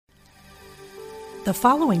The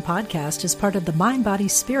following podcast is part of the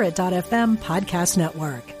MindBodySpirit.fm podcast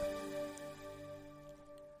network.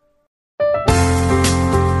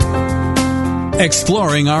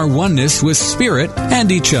 Exploring our oneness with Spirit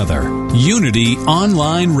and each other. Unity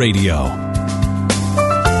Online Radio.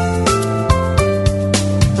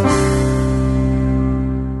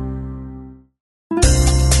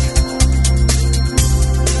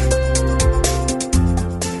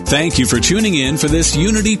 Thank you for tuning in for this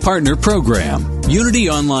Unity Partner Program. Unity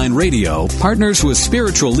Online Radio partners with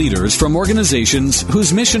spiritual leaders from organizations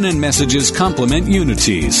whose mission and messages complement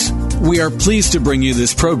Unity's. We are pleased to bring you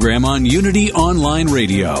this program on Unity Online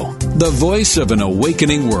Radio, the voice of an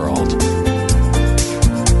awakening world.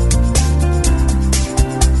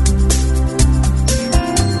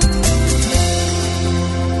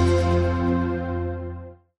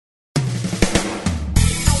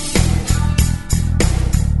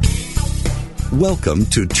 Welcome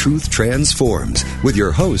to Truth Transforms with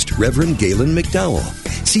your host, Reverend Galen McDowell,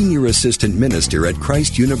 Senior Assistant Minister at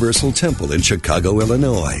Christ Universal Temple in Chicago,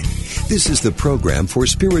 Illinois. This is the program for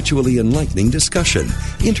spiritually enlightening discussion,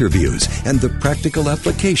 interviews, and the practical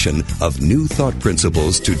application of new thought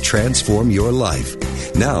principles to transform your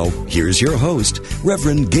life. Now, here's your host,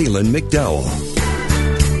 Reverend Galen McDowell.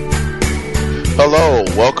 Hello,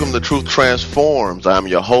 welcome to Truth Transforms. I'm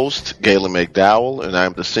your host, Galen McDowell, and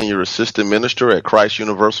I'm the Senior Assistant Minister at Christ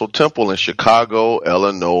Universal Temple in Chicago,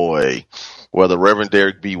 Illinois, where the Reverend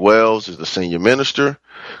Derek B. Wells is the Senior Minister.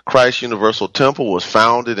 Christ Universal Temple was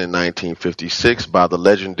founded in 1956 by the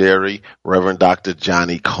legendary Reverend Dr.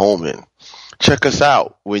 Johnny Coleman. Check us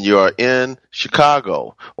out when you are in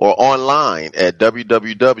Chicago or online at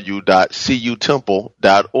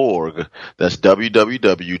www.cutemple.org. That's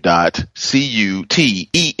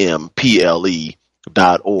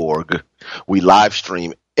www.cutemple.org. We live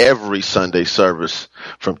stream every Sunday service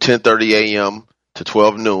from 10:30 a.m. to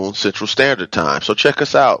 12 noon Central Standard Time. So check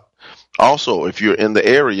us out. Also, if you're in the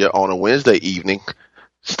area on a Wednesday evening,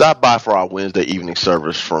 stop by for our Wednesday evening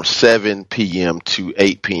service from 7 p.m. to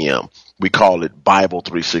 8 p.m. We call it Bible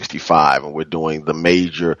 365, and we're doing the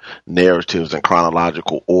major narratives in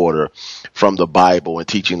chronological order from the Bible and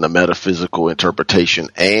teaching the metaphysical interpretation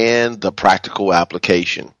and the practical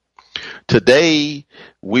application. Today,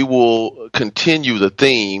 we will continue the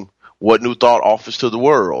theme, What New Thought Offers to the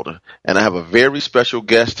World. And I have a very special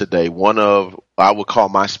guest today, one of, I would call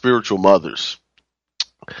my spiritual mothers,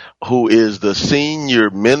 who is the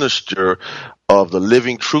senior minister of the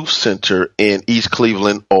Living Truth Center in East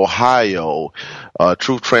Cleveland, Ohio.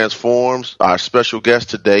 Truth Transforms. Our special guest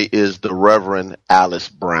today is the Reverend Alice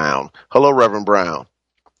Brown. Hello, Reverend Brown.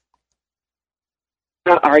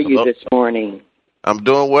 How are you this morning? I'm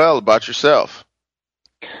doing well. About yourself?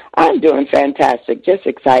 I'm doing fantastic. Just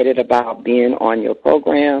excited about being on your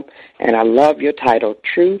program, and I love your title,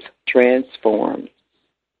 Truth Transforms.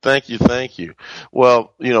 Thank you. Thank you.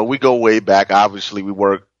 Well, we go way back. Obviously, we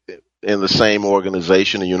work in the same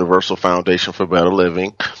organization, the Universal Foundation for Better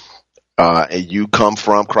Living. And you come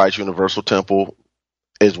from Christ Universal Temple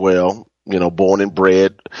as well, born and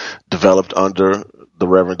bred, developed under the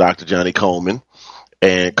Reverend Dr. Johnny Coleman,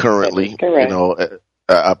 and currently,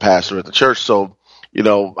 a pastor at the church. So,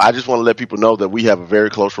 I just want to let people know that we have a very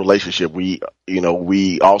close relationship. We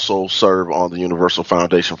also serve on the Universal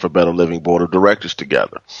Foundation for Better Living Board of Directors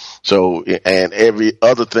together. So, and every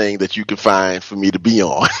other thing that you can find for me to be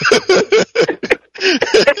on.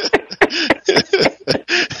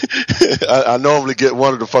 I normally get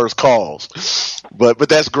one of the first calls, but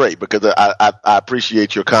that's great because I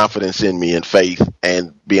appreciate your confidence in me and faith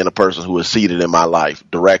and being a person who is seated in my life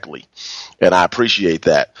directly. And I appreciate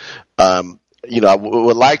that. I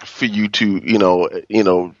would like for you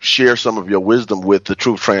to, share some of your wisdom with the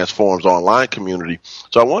Truth Transforms online community.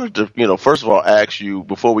 So I wanted to, first of all, ask you,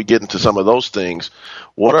 before we get into some of those things,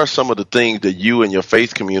 what are some of the things that you and your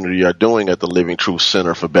faith community are doing at the Living Truth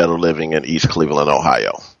Center for Better Living in East Cleveland,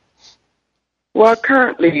 Ohio? Well,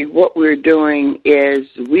 currently what we're doing is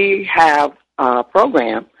we have a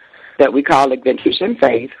program that we call Adventures in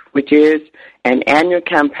Faith, which is an annual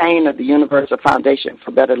campaign of the Universal Foundation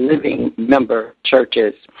for Better Living member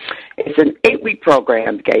churches. It's an 8-week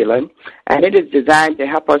program, Galen, and it is designed to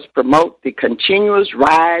help us promote the continuous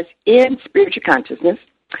rise in spiritual consciousness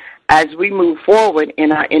as we move forward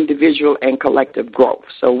in our individual and collective growth.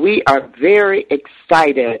 So we are very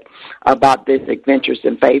excited about this Adventures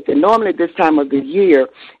in Faith. And normally this time of the year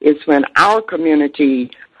is when our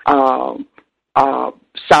community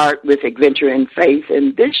start with Adventure in Faith.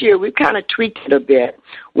 And this year we've kind of tweaked it a bit.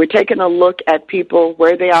 We're taking a look at people,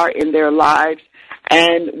 where they are in their lives,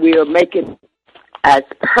 and we'll make it as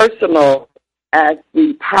personal as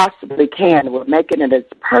we possibly can. We're making it as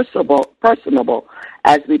personable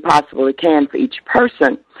as we possibly can for each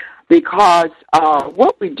person, because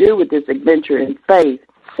what we do with this adventure in faith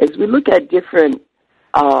is we look at different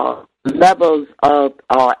levels of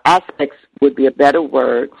aspects, would be a better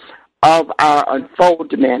word, of our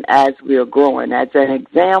unfoldment as we are growing. As an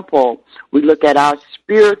example, we look at our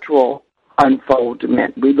spiritual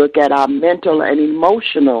unfoldment. We look at our mental and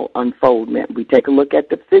emotional unfoldment. We take a look at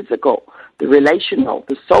the physical, the relational,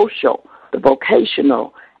 the social, the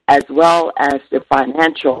vocational, as well as the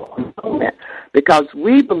financial unfoldment, because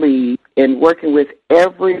we believe in working with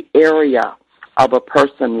every area of a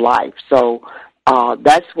person's life. So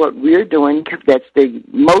that's what we're doing. That's the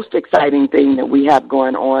most exciting thing that we have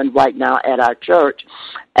going on right now at our church.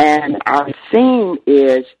 And our theme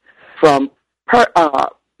is from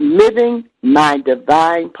living my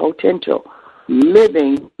divine potential.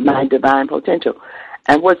 Living my divine potential.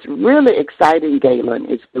 And what's really exciting, Galen,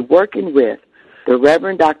 is we're working with the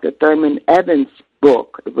Reverend Dr. Thurman Evans'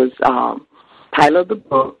 book. It was title of the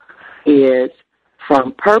book is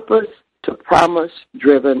From Purpose to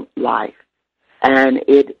Promise-Driven Life. And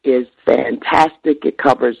it is fantastic. It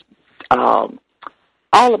covers all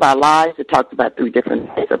of our lives. It talks about three different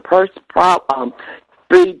types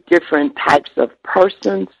of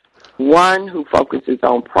persons. One who focuses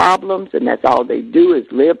on problems, and that's all they do is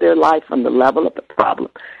live their life from the level of the problem.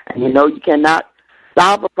 And you cannot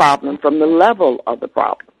solve a problem from the level of the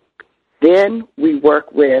problem. Then we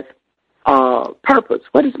work with purpose.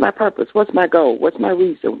 What is my purpose? What's my goal? What's my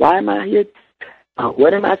reason? Why am I here?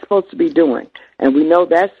 What am I supposed to be doing? And we know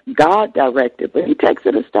that's God-directed, but he takes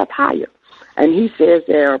it a step higher. And he says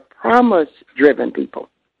there are promise-driven people.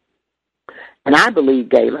 And I believe,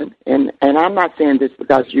 Galen, and I'm not saying this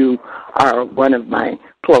because you are one of my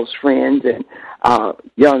close friends and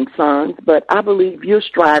young sons, but I believe you're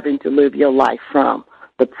striving to live your life from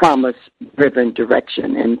the promise-driven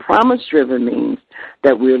direction. And promise-driven means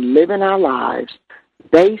that we're living our lives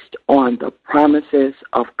based on the promises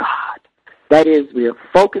of God. That is, we're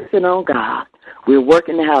focusing on God. We're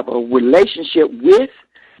working to have a relationship with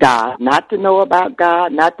God, not to know about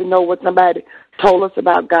God, not to know what somebody told us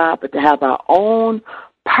about God, but to have our own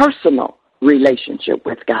personal relationship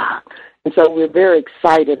with God. And so we're very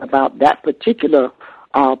excited about that particular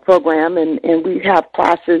program, and we have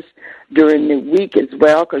classes during the week as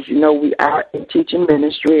well, because, we are in teaching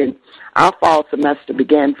ministry, and our fall semester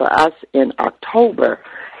began for us in October.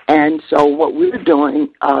 And so what we're doing,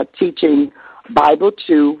 teaching Bible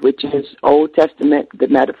 2, which is Old Testament, the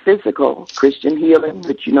metaphysical, Christian healing,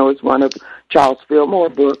 which is one of Charles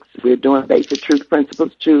Fillmore's books. We're doing Basic Truth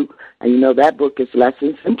Principles 2, and that book is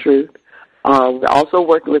Lessons in Truth. We're also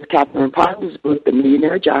working with Catherine Parker's book, The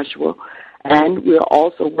Millionaire Joshua, and we're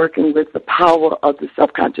also working with The Power of the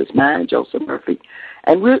Subconscious Mind, Joseph Murphy.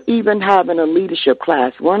 And we're even having a leadership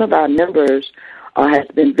class. One of our members has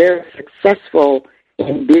been very successful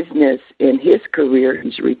in business in his career.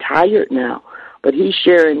 He's retired now, but he's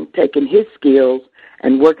taking his skills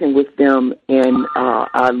and working with them in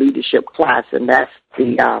our leadership class, and that's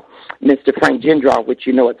the Mr. Frank Gendron, which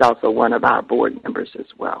is also one of our board members as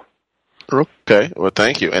well. Okay. Well,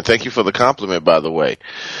 thank you. And thank you for the compliment, by the way.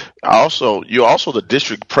 You're also the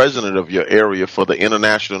district president of your area for the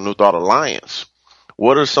International New Thought Alliance.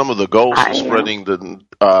 What are some of the goals for spreading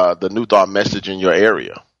the New Thought message in your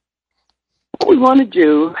area? What we want to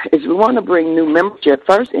do is we want to bring new membership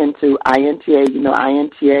first into INTA.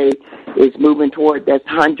 INTA is moving toward that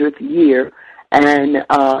 100th year, and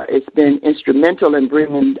it's been instrumental in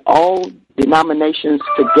bringing all denominations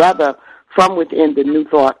together from within the New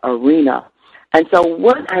Thought arena. And so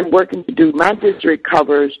what I'm working to do, my district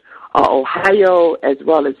covers Ohio as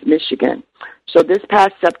well as Michigan. So this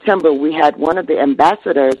past September, we had one of the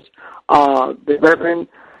ambassadors, the Reverend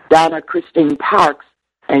Donna Christine Parks,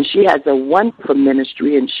 and she has a wonderful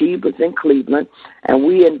ministry, and she was in Cleveland, and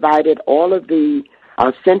we invited all of the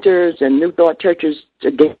centers and New Thought churches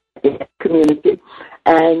to get in the community.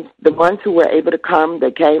 And the ones who were able to come,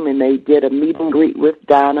 they came and they did a meet and greet with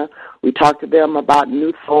Donna. We talked to them about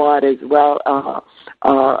New Thought as well,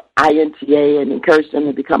 INTA, and encouraged them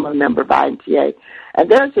to become a member of INTA. And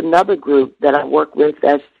there's another group that I work with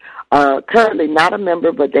that's currently not a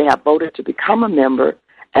member, but they have voted to become a member.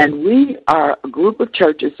 And we are a group of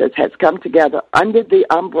churches that has come together under the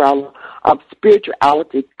umbrella of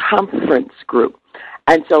Spirituality Conference Group.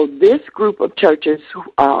 And so this group of churches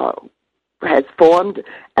has formed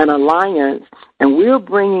an alliance, and we're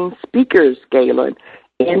bringing speakers, Galen,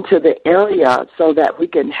 into the area so that we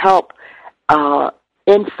can help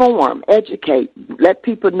inform, educate, let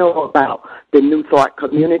people know about the New Thought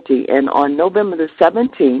community. And on November the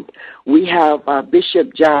 17th, we have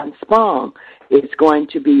Bishop John Spong is going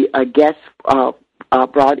to be a guest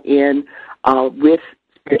brought in with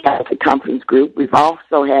the Catholic Conference Group. We've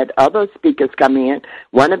also had other speakers come in.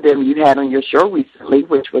 One of them you had on your show recently,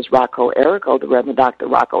 which was Rocco Errico, the Reverend Dr.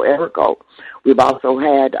 Rocco Errico. We've also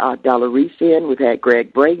had Della Reese in. We've had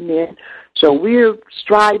Greg Braden in. So we're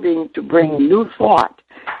striving to bring New Thought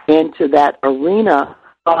into that arena.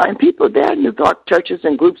 And people there, New Thought churches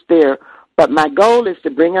and groups there. But my goal is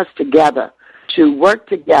to bring us together, to work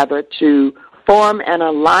together, to form an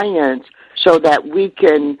alliance so that we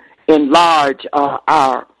can enlarge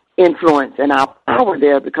our influence and our power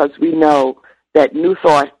there, because we know that New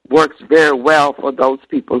Thought works very well for those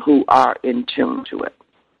people who are in tune to it.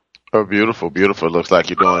 Oh, beautiful, beautiful. It looks like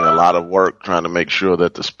you're doing a lot of work trying to make sure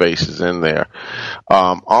that the space is in there.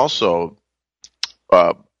 Also,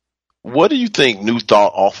 what do you think New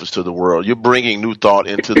Thought offers to the world? You're bringing New Thought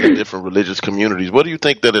into the different religious communities. What do you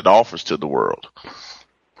think that it offers to the world?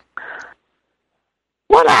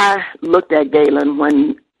 What I looked at, Galen,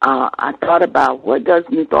 when I thought about what does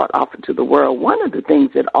New Thought offer to the world, one of the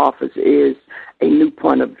things it offers is a new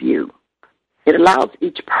point of view. It allows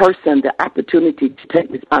each person the opportunity to take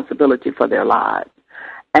responsibility for their lives.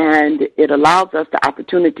 And it allows us the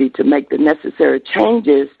opportunity to make the necessary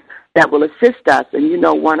changes that will assist us. And, you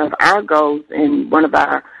know, one of our goals and one of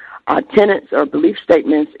our tenets or belief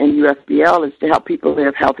statements in USBL is to help people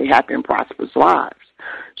live healthy, happy, and prosperous lives.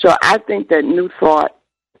 So I think that New Thought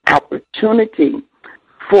opportunity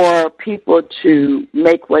for people to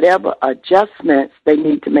make whatever adjustments they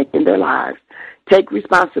need to make in their lives, take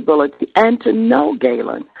responsibility, and to know,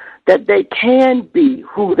 Galen, that they can be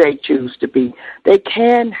who they choose to be. They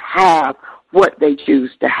can have what they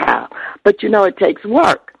choose to have. But, you know, it takes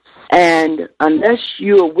work. And unless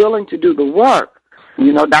you are willing to do the work,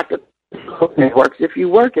 you know, Dr. It works if you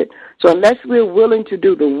work it. So unless we're willing to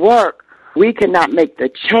do the work, we cannot make the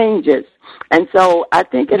changes. And so I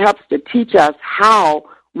think it helps to teach us how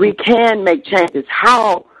we can make changes,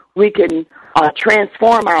 how we can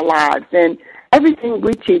transform our lives. And everything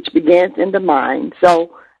we teach begins in the mind.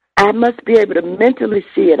 So I must be able to mentally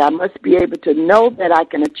see it. I must be able to know that I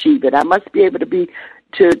can achieve it. I must be able to be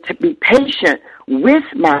patient with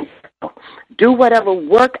myself, do whatever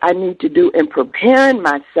work I need to do in preparing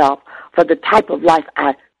myself for the type of life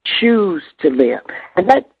I choose to live. And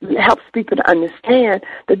that helps people to understand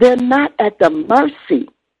that they're not at the mercy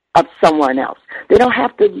of someone else. They don't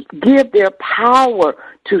have to give their power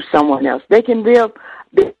to someone else. They can live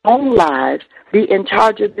their own lives, be in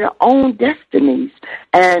charge of their own destinies.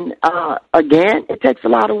 And again, it takes a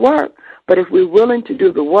lot of work. But if we're willing to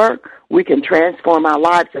do the work, we can transform our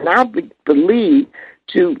lives. And I believe,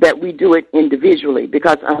 too, that we do it individually,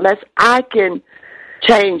 because unless I can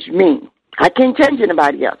change me, I can't change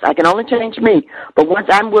anybody else. I can only change me. But once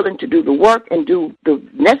I'm willing to do the work and do the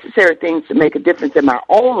necessary things to make a difference in my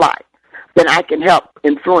own life, then I can help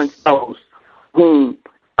influence those whom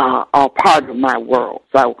are part of my world.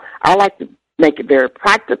 So I like to make it very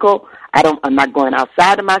practical. I'm not going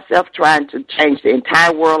outside of myself trying to change the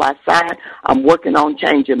entire world outside. I'm working on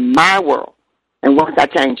changing my world. And once I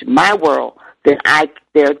change my world, then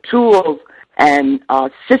there are tools and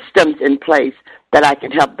systems in place that I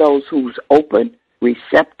can help those who's open,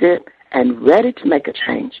 receptive, and ready to make a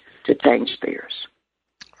change to change theirs.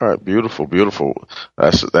 All right, beautiful, beautiful.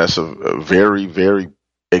 That's a very, very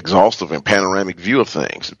exhaustive and panoramic view of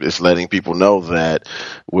things. It's letting people know that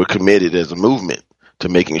we're committed as a movement to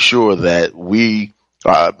making sure that we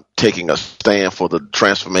are taking a stand for the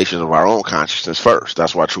transformation of our own consciousness first.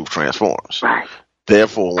 That's why truth transforms. Right.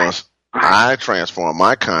 Therefore, once I transform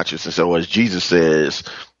my consciousness, so as Jesus says,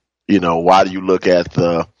 you know, why do you look at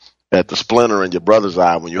the splinter in your brother's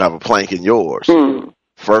eye when you have a plank in yours?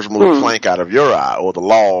 First move the plank out of your eye, or the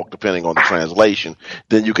log, depending on the translation.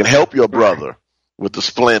 Then you can help your brother with the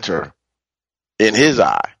splinter in his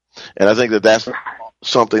eye. And I think that that's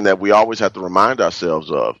something that we always have to remind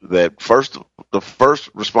ourselves of, that the first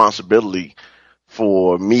responsibility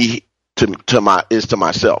for me is to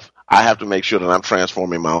myself. I have to make sure that I'm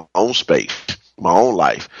transforming my own space, my own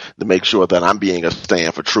life, to make sure that I'm being a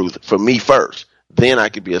stand for truth for me first. Then I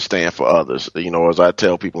can be a stand for others. You know, as I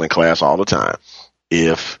tell people in class all the time,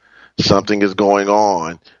 if something is going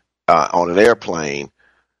on an airplane,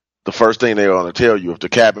 the first thing they're going to tell you if the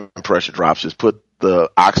cabin pressure drops is put the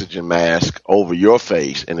oxygen mask over your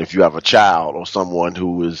face. And if you have a child or someone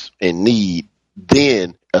who is in need,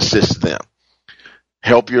 then assist them.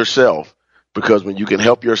 Help yourself, because when you can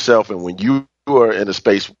help yourself and when you are in a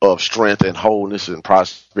space of strength and wholeness and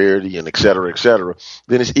prosperity and et cetera,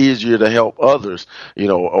 then it's easier to help others,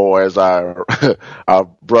 or as our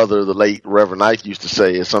brother, the late Reverend Ike used to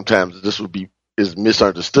say, is sometimes this is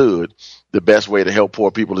misunderstood. The best way to help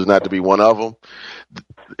poor people is not to be one of them.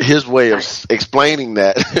 His way of explaining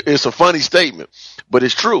that, it's a funny statement, but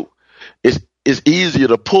it's true. It's easier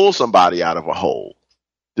to pull somebody out of a hole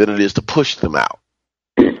than it is to push them out.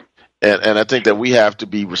 And I think that we have to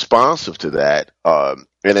be responsive to that. And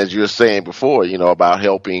as you were saying before, about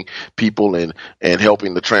helping people and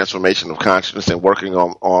helping the transformation of consciousness and working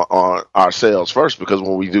on ourselves first, because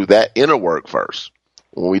when we do that inner work first,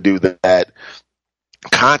 when we do that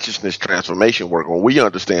consciousness transformation work, when we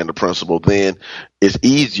understand the principle, then it's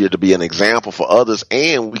easier to be an example for others,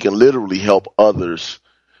 and we can literally help others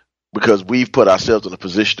because we've put ourselves in a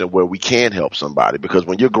position where we can help somebody. Because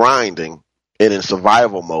when you're grinding and in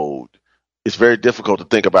survival mode, it's very difficult to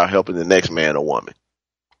think about helping the next man or woman.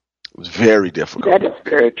 It's very difficult. That is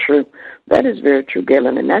very true. That is very true,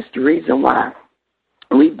 Galen, and that's the reason why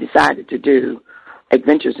we've decided to do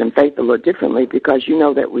Adventures in Faith a little differently, because you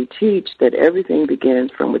know that we teach that everything begins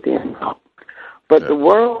from within. But the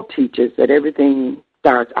world teaches that everything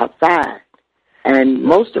starts outside. And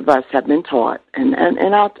most of us have been taught, and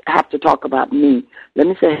I'll have to talk about me. Let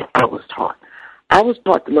me say I was taught. I was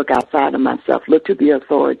taught to look outside of myself, look to the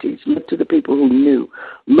authorities, look to the people who knew,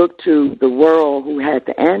 look to the world who had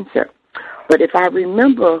the answer. But if I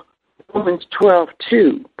remember Romans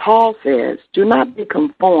 12:2, Paul says, do not be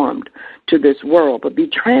conformed to this world, but be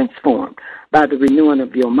transformed by the renewing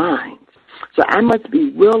of your minds. So I must be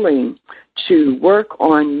willing to work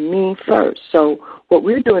on me first. So what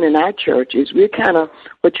we're doing in our church is we're kind of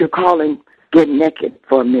what you're calling get naked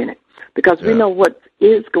for a minute, because we know what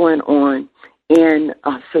is going on in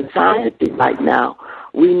society right now.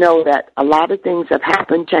 We know that a lot of things have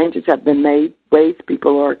happened, changes have been made, ways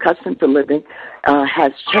people are accustomed to living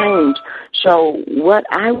has changed. So what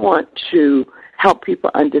I want to help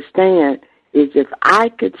people understand is if I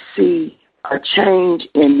could see a change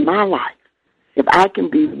in my life, if I can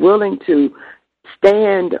be willing to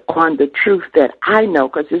stand on the truth that I know,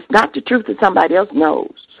 because it's not the truth that somebody else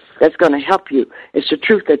knows that's going to help you. It's the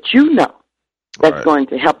truth that you know that's going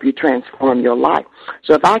to help you transform your life.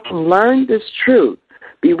 So if I can learn this truth,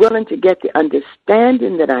 be willing to get the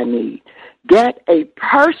understanding that I need, get a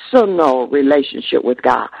personal relationship with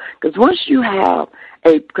God. Because once you have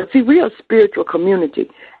because see, we are a spiritual community,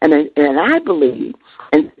 and I believe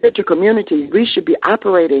in spiritual communities we should be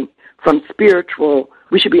operating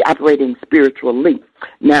we should be operating spiritually.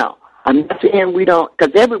 Now, I'm not saying we don't,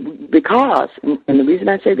 and the reason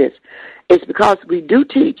I say this is because we do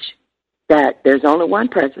teach that there's only one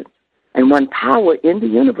presence and one power in the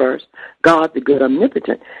universe, God the good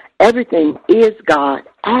omnipotent. Everything is God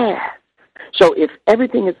as. So if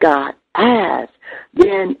everything is God as,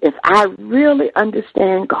 then if I really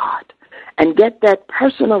understand God and get that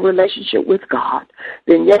personal relationship with God,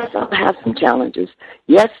 then yes, I'll have some challenges.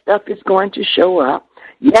 Yes, stuff is going to show up.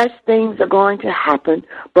 Yes, things are going to happen,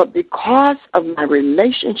 but because of my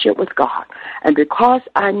relationship with God and because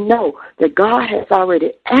I know that God has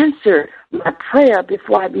already answered my prayer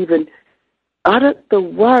before I've even uttered the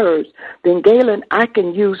words, then, Galen, I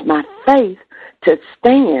can use my faith to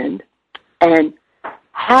stand and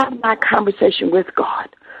have my conversation with God,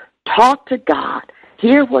 talk to God,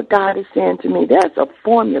 hear what God is saying to me. There's a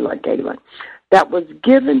formula, Galen, that was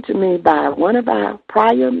given to me by one of our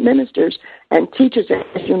prior ministers and teachers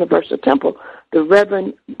at Universal Temple, the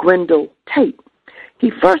Reverend Grendel Tate.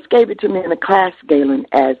 He first gave it to me in a class, Galen,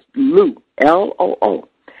 as LOO, L-O-O.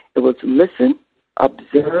 It was listen,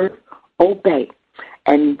 observe, obey.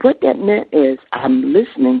 And what that meant is I'm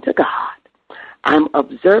listening to God. I'm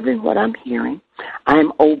observing what I'm hearing.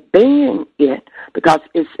 I'm obeying it because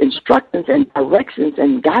it's instructions and directions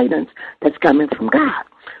and guidance that's coming from God.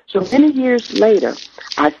 So many years later,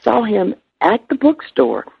 I saw him at the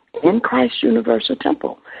bookstore in Christ Universal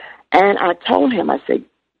Temple. And I told him, I said,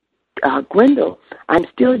 Grendel, I'm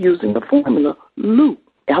still using the formula LOO,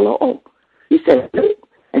 L-O-O. He said, LOO.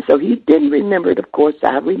 And so he didn't remember it, of course.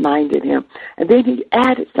 I reminded him. And then he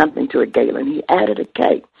added something to it, Galen. He added a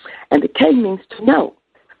K. And the K means to know.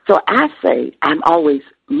 So I say I'm always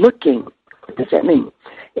looking. What does that mean?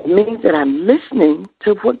 It means that I'm listening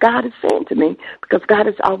to what God is saying to me because God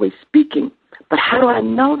is always speaking. But how do I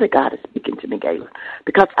know that God is speaking to me, Galen?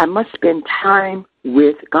 Because I must spend time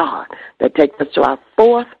with God. That takes us to our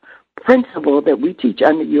fourth principle that we teach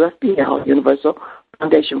under UFBL, Universal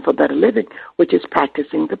Foundation for Better Living, which is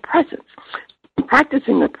practicing the presence.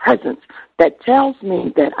 Practicing the presence, that tells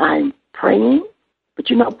me that I'm praying, but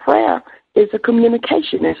prayer is a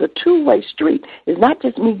communication. It's a two-way street. It's not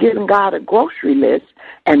just me giving God a grocery list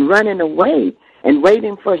and running away and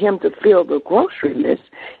waiting for him to fill the grocery list.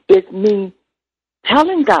 It's me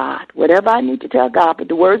telling God whatever I need to tell God, but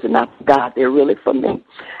the words are not for God. They're really for me.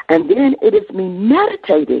 And then it is me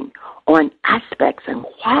meditating on aspects and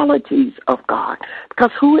qualities of God.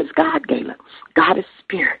 Because who is God, Gayla? God is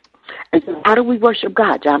spirit. And so how do we worship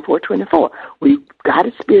God? John 4:24. God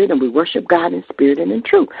is spirit, and we worship God in spirit and in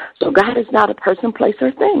truth. So God is not a person, place,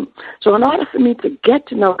 or thing. So in order for me to get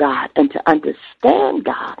to know God and to understand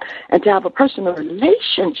God and to have a personal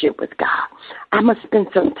relationship with God, I must spend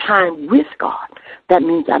some time with God. That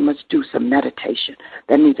means I must do some meditation.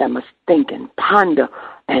 That means I must think and ponder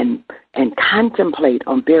and contemplate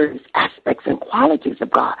on various aspects and qualities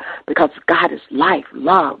of God, because God is life,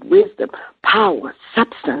 love, wisdom, power,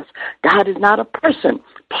 substance. God is not a person,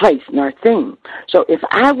 place, nor thing. So if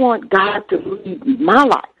I want God to lead my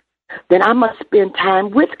life, then I must spend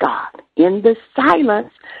time with God in the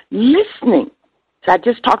silence, listening. So I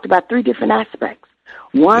just talked about three different aspects.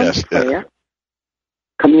 One, prayer,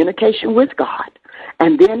 communication with God,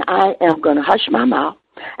 and then I am going to hush my mouth,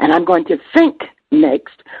 and I'm going to think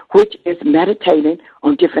next, which is meditating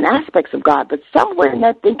on different aspects of God. But somewhere in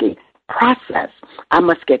that thinking process, I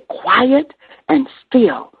must get quiet and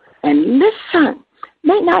still and listen.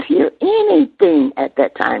 May not hear anything at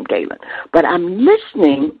that time, Galen, but I'm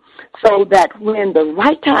listening so that when the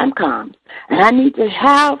right time comes and I need to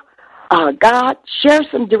have God share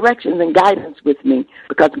some directions and guidance with me,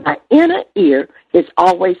 because my inner ear is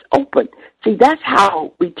always open. See, that's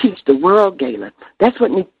how we teach the world, Galen. That's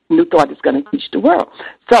what New Thought is going to teach the world.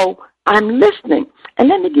 So I'm listening. And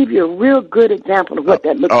let me give you a real good example of what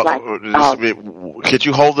that looks like. Could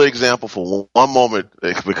you hold the example for one moment?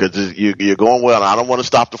 Because you're going well. I don't want to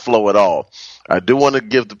stop the flow at all. I do want to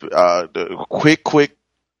give the quick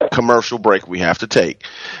commercial break we have to take.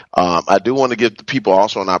 I do want to give the people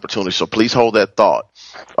also an opportunity, so please hold that thought.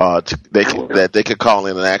 That they could call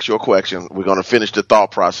in and ask you a question. We're going to finish the thought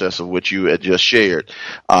process of what you had just shared.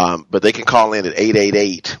 But they can call in at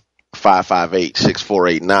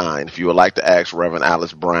 888-558-6489 if you would like to ask Reverend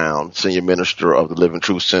Alice Brown, Senior Minister of the Living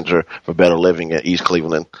Truth Center for Better Living at East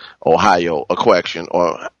Cleveland, Ohio, a question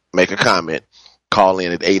or make a comment. Call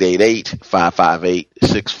in at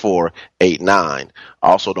 888-558-6489.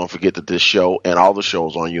 Also, don't forget that this show and all the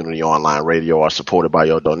shows on Unity Online Radio are supported by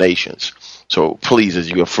your donations. So please, as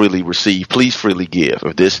you have freely received, please freely give.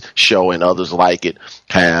 If this show and others like it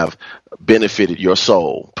have benefited your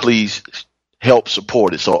soul, please help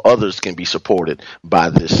support it so others can be supported by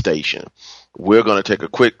this station. We're going to take a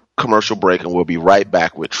quick commercial break, and we'll be right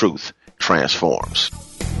back with Truth Transforms.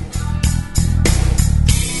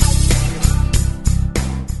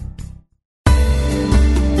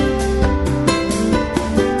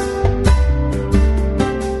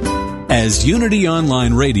 As Unity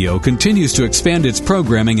Online Radio continues to expand its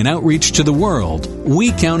programming and outreach to the world,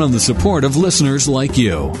 we count on the support of listeners like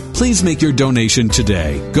you. Please make your donation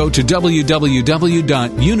today. Go to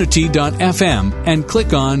www.unity.fm and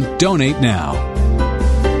click on Donate Now.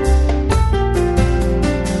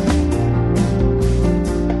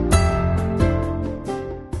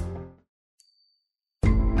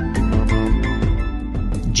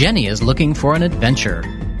 Jenny is looking for an adventure.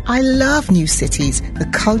 I love new cities, the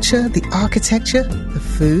culture, the architecture, the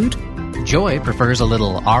food. Joy prefers a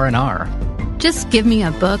little R&R. Just give me a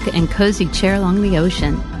book and cozy chair along the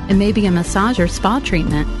ocean, and maybe a massage or spa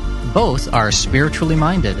treatment. Both are spiritually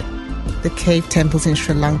minded. The cave temples in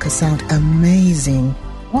Sri Lanka sound amazing.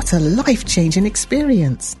 What a life-changing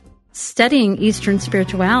experience. Studying Eastern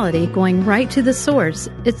spirituality, going right to the source,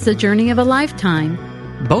 it's the journey of a lifetime.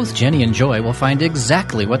 Both Jenny and Joy will find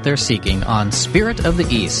exactly what they're seeking on Spirit of the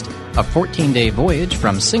East, a 14-day voyage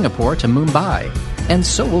from Singapore to Mumbai. And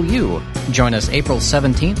so will you. Join us April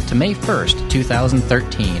 17th to May 1st,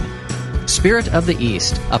 2013. Spirit of the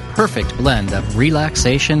East, a perfect blend of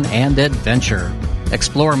relaxation and adventure.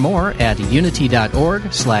 Explore more at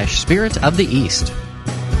unity.org/Spirit of the East.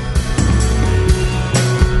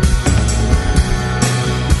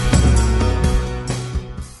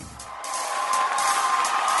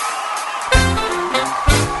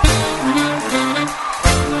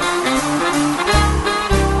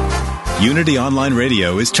 Unity Online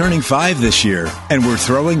Radio is turning 5 this year, and we're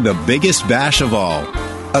throwing the biggest bash of all.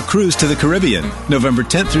 A cruise to the Caribbean, November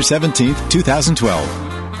 10th through 17th,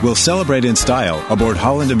 2012. We'll celebrate in style aboard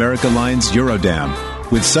Holland America Line's Eurodam,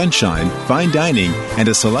 with sunshine, fine dining, and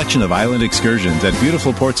a selection of island excursions at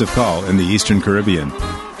beautiful ports of call in the Eastern Caribbean.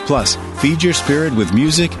 Plus, feed your spirit with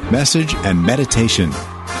music, message, and meditation.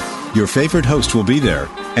 Your favorite host will be there,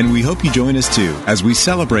 And we hope you join us too as we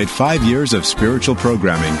celebrate 5 years of spiritual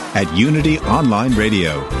programming at Unity Online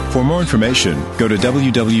Radio. For more information, go to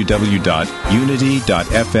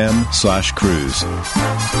www.unity.fm/cruise.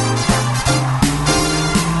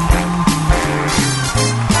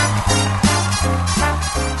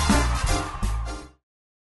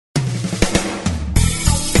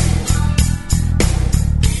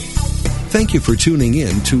 Thank you for tuning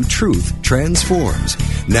in to Truth Transforms.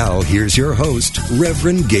 Now, here's your host,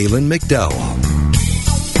 Reverend Galen McDowell.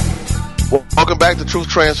 Welcome back to Truth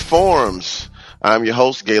Transforms. I'm your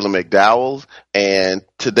host, Galen McDowell, and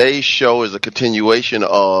today's show is a continuation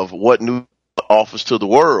of What New Offers to the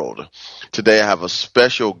World. Today I have a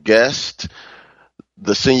special guest,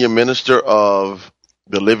 the senior minister of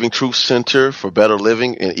the Living Truth Center for Better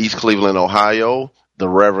Living in East Cleveland, Ohio, the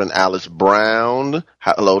Reverend Alice Brown.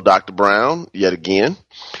 Hello, Dr. Brown, yet again.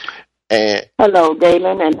 And hello,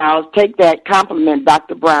 Galen, and I'll take that compliment,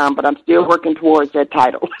 Dr. Brown, but I'm still working towards that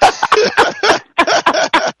title.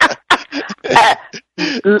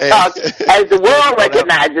 As the world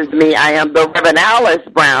recognizes me, I am the Reverend Alice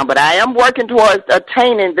Brown, but I am working towards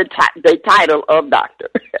attaining the title of doctor.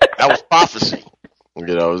 That was prophecy.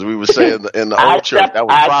 You know, as we were saying in the old church, that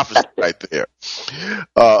was prophecy right there.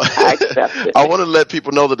 I want to let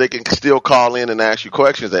people know that they can still call in and ask you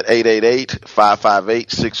questions at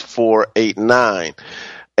 888-558-6489.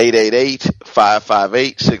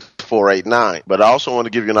 888-558-6489. But I also want to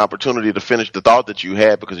give you an opportunity to finish the thought that you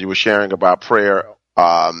had, because you were sharing about prayer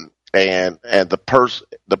and the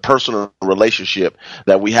personal relationship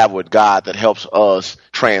that we have with God that helps us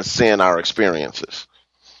transcend our experiences.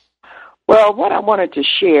 Well, what I wanted to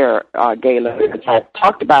share, Galen, is I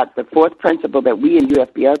talked about the fourth principle that we in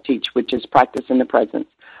UFBL teach, which is practice in the presence,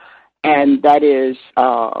 and that is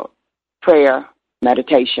prayer,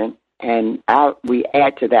 meditation, and we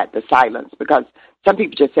add to that the silence, because some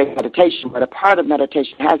people just say meditation, but a part of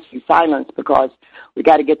meditation has to be silence, because we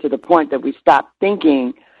got to get to the point that we stop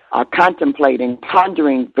thinking, contemplating,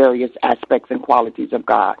 pondering various aspects and qualities of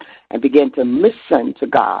God, and begin to listen to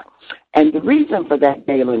God. And the reason for that,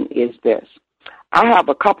 Galen, is this. I have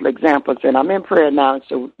a couple examples, and I'm in prayer now,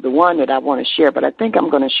 so the one that I want to share, but I think I'm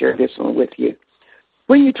going to share this one with you.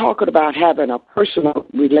 When you're talking about having a personal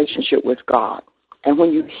relationship with God, and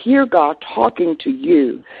when you hear God talking to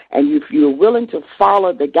you, and if you're willing to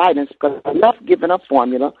follow the guidance, because I love giving a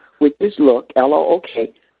formula, which is look,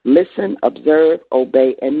 L-O-O-K, listen, observe,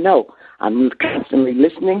 obey, and know. I'm constantly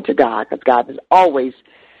listening to God, because God is always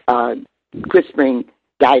whispering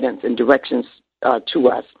guidance and directions to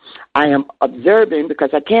us. I am observing,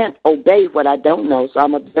 because I can't obey what I don't know, so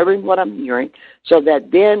I'm observing what I'm hearing, so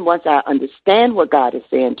that then once I understand what God is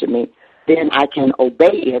saying to me, then I can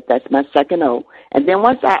obey it. That's my second O. And then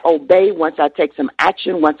once I obey, once I take some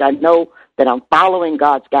action, once I know that I'm following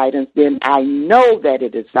God's guidance, then I know that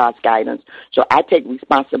it is God's guidance. So I take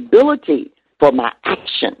responsibility for my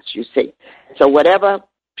actions, you see. So whatever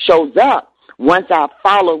shows up, once I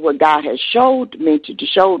follow what God has showed me to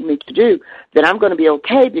do, then I'm going to be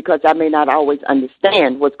okay, because I may not always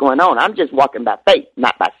understand what's going on. I'm just walking by faith,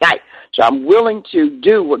 not by sight. So I'm willing to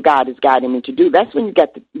do what God is guiding me to do. That's when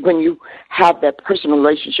you have that personal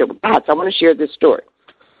relationship with God. So I want to share this story.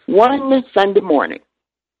 One Sunday morning,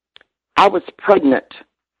 I was pregnant.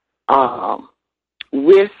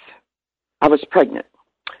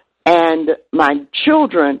 And my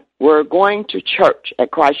children were going to church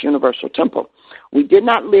at Christ Universal Temple. We did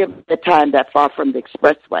not live at the time that far from the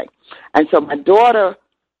expressway. And so my daughter,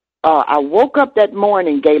 I woke up that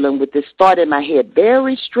morning, Galen, with this thought in my head,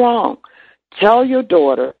 very strong. Tell your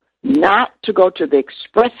daughter not to go to the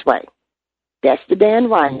expressway. That's the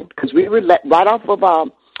Dan Ryan, because we were right off of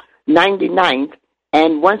 99th.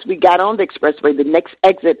 And once we got on the expressway, the next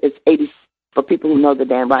exit is 80, for people who know the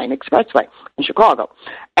Dan Ryan Expressway in Chicago.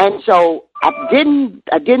 And so I didn't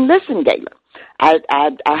listen, Galen. I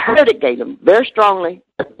heard it, Galen, very strongly.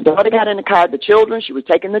 The daughter got in the car, she was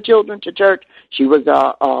taking the children to church. She was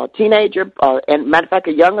a teenager, and matter of fact,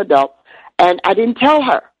 a young adult. And I didn't tell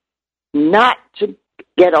her not to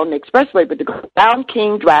get on the expressway, but to go down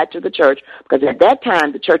King Drive to the church, because at that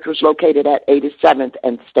time, the church was located at 87th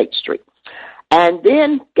and State Street. And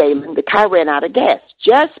then, Galen, the car ran out of gas.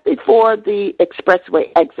 Just before the expressway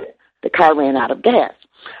exit, the car ran out of gas.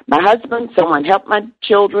 My husband, someone helped my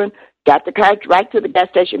children, got the car right to the gas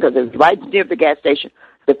station, because it was right near the gas station.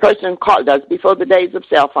 The person called us before the days of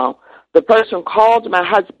cell phone. The person called my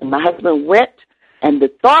husband. My husband went, and the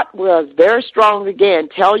thought was very strong again,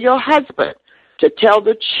 tell your husband to tell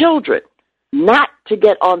the children not to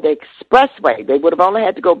get on the expressway. They would have only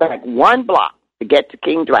had to go back one block to get to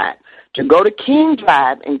King Drive, to go to King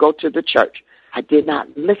Drive and go to the church. I did not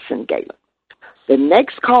listen, Galen. The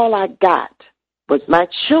next call I got was my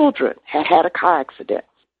children had a car accident.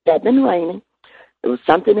 It had been raining. There was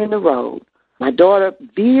something in the road. My daughter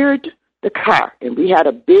veered the car, and we had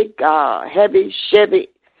a big, heavy Chevy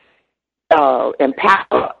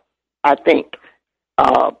Impala, I think.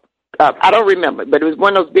 I don't remember, but it was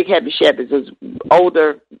one of those big, heavy Chevys. It was an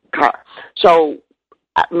older car. So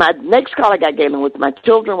my next call I got, Galen, was my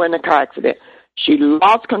children were in a car accident. She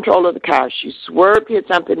lost control of the car. She swerved, hit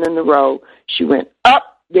something in the road. She went up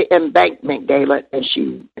the embankment, Galen, and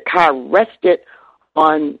the car rested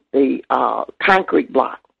on the concrete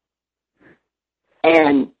block.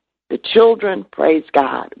 And the children, praise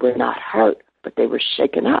God, were not hurt, but they were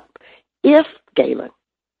shaken up. If, Galen,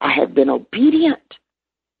 I had been obedient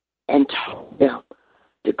and told them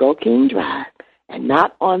to go King Drive and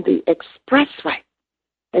not on the expressway,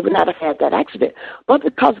 they would not have had that accident. But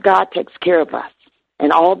because God takes care of us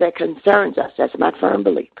and all that concerns us, that's my firm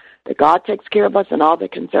belief, that God takes care of us and all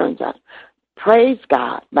that concerns us. Praise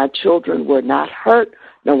God, my children were not hurt.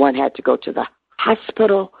 No one had to go to the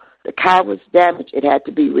hospital. The car was damaged. It had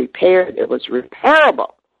to be repaired. It was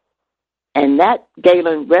repairable. And that,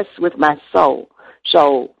 Galen, rests with my soul.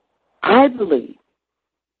 So I believe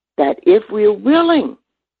that if we're willing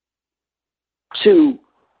to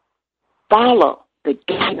follow the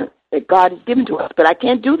guidance that God has given to us, but I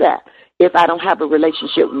can't do that if I don't have a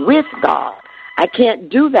relationship with God. I can't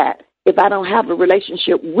do that if I don't have a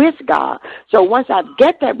relationship with God. So once I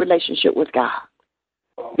get that relationship with God,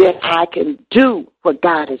 then I can do what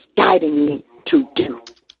God is guiding me to do.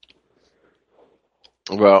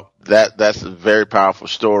 Well, that's a very powerful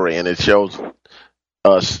story, and it shows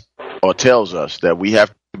us or tells us that we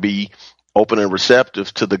have to be open and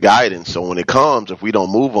receptive to the guidance. So when it comes, if we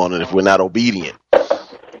don't move on it, if we're not obedient,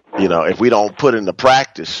 if we don't put into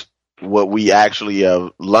practice what we actually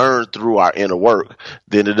have learned through our inner work,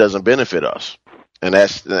 then it doesn't benefit us. And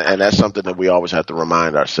that's something that we always have to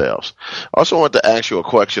remind ourselves. I also want to ask you a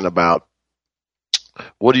question about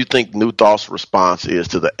what do you think New Thought's response is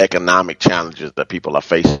to the economic challenges that people are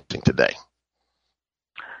facing today?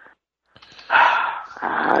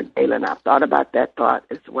 Galen, I've thought about that thought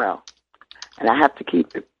as well. And I have to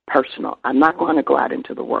keep it personal. I'm not going to go out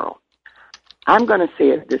into the world. I'm going to say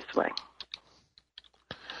it this way.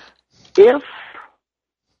 If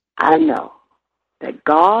I know that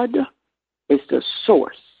God is the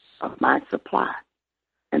source of my supply,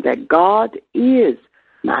 and that God is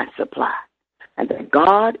my supply, and that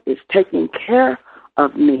God is taking care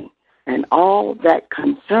of me and all that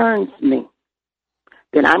concerns me,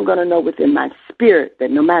 then I'm going to know within my spirit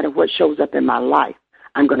that no matter what shows up in my life,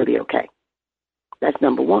 I'm going to be okay. That's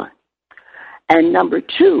number one. And number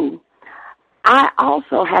two, I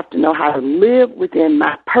also have to know how to live within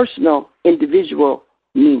my personal, individual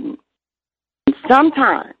means. And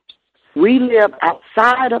sometimes we live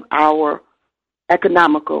outside of our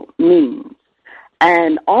economical means.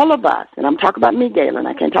 And all of us, and I'm talking about me, Galen,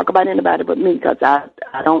 I can't talk about anybody but me because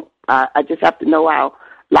I just have to know how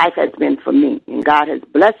life has been for me. And God has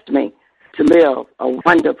blessed me to live a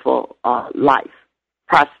wonderful life,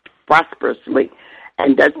 prosperously,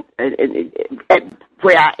 and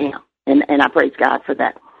where I am. And I praise God for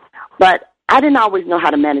that. But I didn't always know how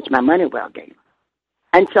to manage my money well, Galen.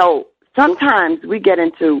 And so sometimes we get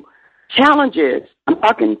into challenges. I'm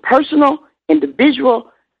talking personal,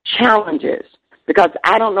 individual challenges because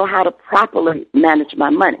I don't know how to properly manage my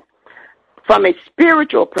money. From a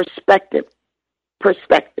spiritual perspective,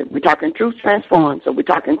 we're talking Truth Transformed, so we're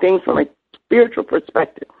talking things from a spiritual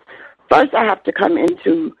perspective. First, I have to come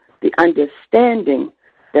into the understanding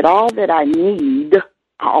that all that I need,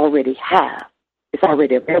 I already have. It's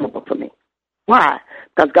already available for me. Why?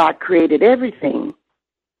 Because God created everything.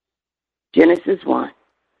 Genesis 1,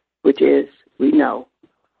 which is, we know,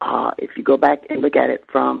 if you go back and look at it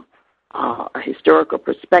from a historical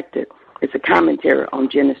perspective, it's a commentary on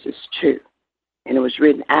Genesis 2, and it was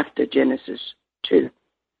written after Genesis 2.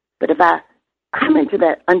 But if I come into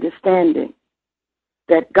that understanding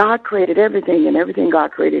that God created everything, and everything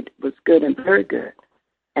God created was good and very good,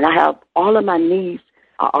 and I have all of my needs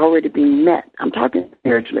are already being met. I'm talking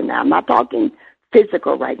spiritually now. I'm not talking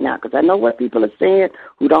physical right now because I know what people are saying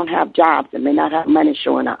who don't have jobs and may not have money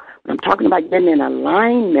showing up. But I'm talking about getting in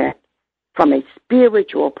alignment from a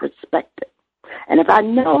spiritual perspective. And if I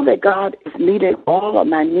know that God is meeting all of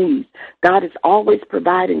my needs, God is always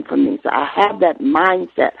providing for me. So I have that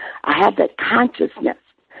mindset. I have that consciousness.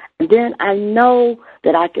 And then I know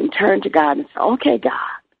that I can turn to God and say, okay, God,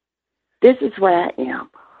 this is where I am.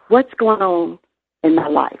 What's going on in my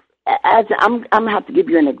life? I'm going to have to give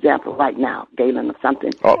you an example right now, Galen, of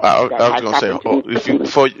something. I was going to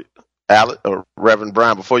say, Reverend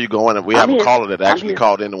Brown, before you go in, we have a caller that actually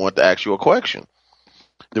called in and wanted to ask you a question.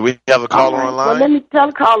 Do we have a caller online? Well, let me tell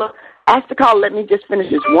the caller. Ask the caller. Let me just finish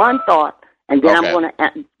this one thought, and then I'm going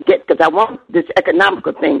to get, because I want this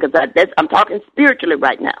economical thing, because I'm talking spiritually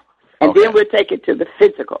right now, and then we'll take it to the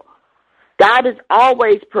physical. God is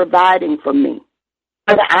always providing for me,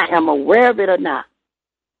 whether I am aware of it or not.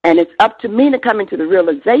 And it's up to me to come into the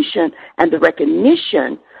realization and the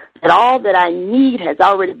recognition that all that I need has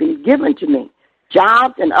already been given to me.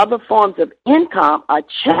 Jobs and other forms of income are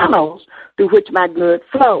channels through which my good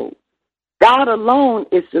flows. God alone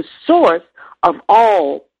is the source of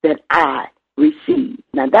all that I receive.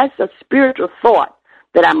 Now, that's a spiritual thought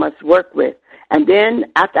that I must work with. And then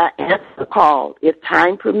after I answer the call, if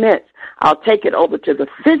time permits, I'll take it over to the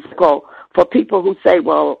physical for people who say,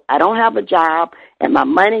 well, I don't have a job and my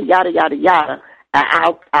money, yada, yada, yada.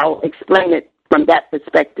 I'll explain it from that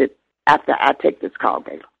perspective after I take this call,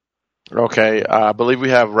 Galen. Okay. I believe we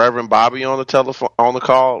have Reverend Bobby on the telephone, on the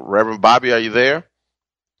call. Reverend Bobby, are you there?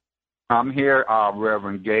 I'm here,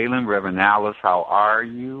 Reverend Galen, Reverend Alice. How are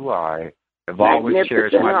you? I have always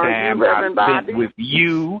cherished my time I've spent with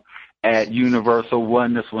you at Universal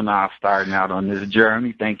Oneness when I was starting out on this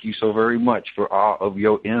journey. Thank you so very much for all of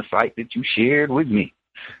your insight that you shared with me.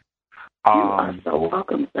 You are so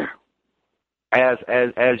welcome, sir.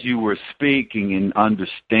 As you were speaking and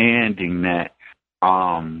understanding that,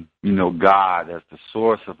 God as the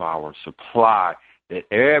source of our supply,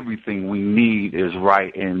 that everything we need is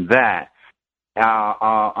right in that.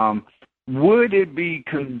 Would it be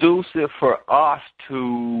conducive for us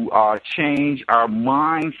to change our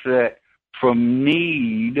mindset from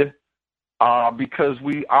need because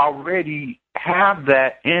we already have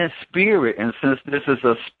that in spirit? And since this is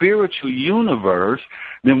a spiritual universe,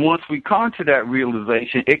 then once we come to that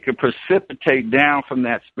realization, it could precipitate down from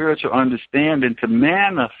that spiritual understanding to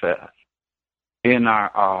manifest in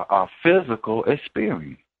our physical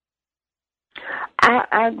experience.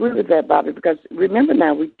 I agree with that, Bobby, because remember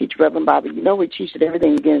now we teach Reverend Bobby, we teach that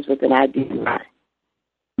everything begins with an idea in mind.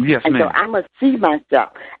 Yes, and ma'am. So I must see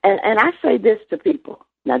myself. And I say this to people.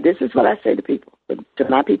 Now, this is what I say to people, to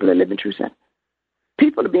my people that live in True Center.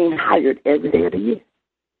 People are being hired every day of the year.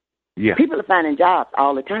 Yeah. People are finding jobs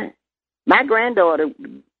all the time. My granddaughter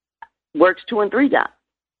works 2 and 3 jobs.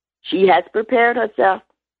 She has prepared herself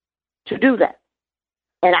to do that.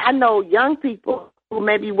 And I know young people who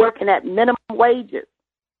may be working at minimum wages,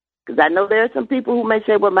 because I know there are some people who may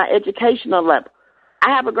say, well, my educational level.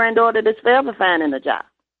 I have a granddaughter that's forever finding a job.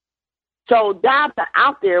 So jobs are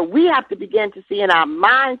out there. We have to begin to see in our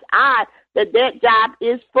mind's eye that job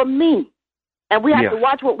is for me. And we have to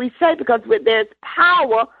watch what we say, because there's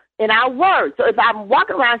power in our words. So if I'm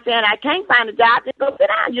walking around saying I can't find a job, then go sit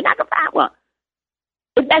down. You're not going to find one.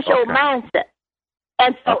 If that's your mindset.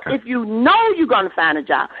 And so if you know you're going to find a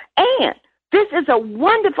job, and this is a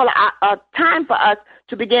wonderful time for us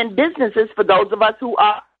to begin businesses for those of us who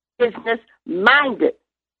are business-minded.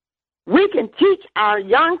 We can teach our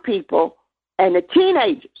young people and the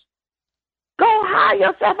teenagers, go hire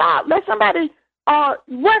yourself out. Let somebody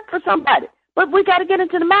work for somebody. But we got to get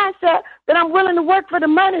into the mindset that I'm willing to work for the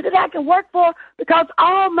money that I can work for, because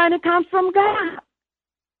all money comes from God.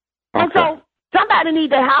 And so somebody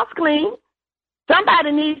needs their house clean.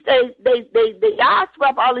 Somebody needs the yard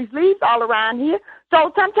swept, all these leaves all around here.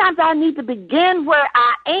 So sometimes I need to begin where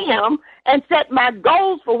I am and set my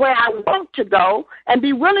goals for where I want to go and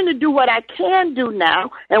be willing to do what I can do now.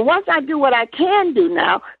 And once I do what I can do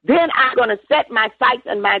now, then I'm going to set my sights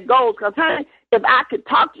and my goals. Because, honey, if I could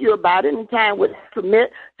talk to you about it, and time would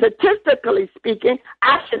permit, statistically speaking,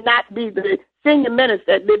 I should not be the senior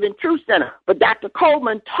minister at Living Truth Center. But Dr.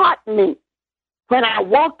 Coleman taught me, when I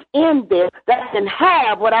walked in there, that I can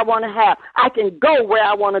have what I want to have. I can go where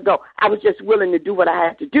I want to go. I was just willing to do what I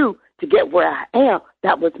had to do to get where I am.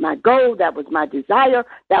 That was my goal. That was my desire.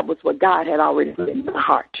 That was what God had already put in my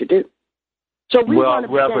heart to do. So we want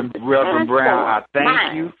to Reverend Brown, I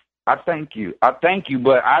thank you. I thank you,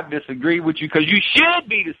 but I disagree with you, because you should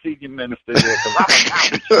be the senior minister there, because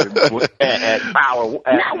I'm at power.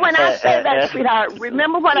 Now, when I say that, sweetheart,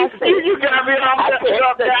 remember what I said. You got me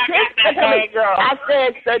I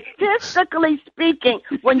said, statistically speaking,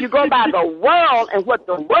 when you go by the world and what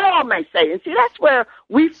the world may say, and see, that's where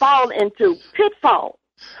we fall into pitfalls.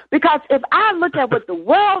 Because if I look at what the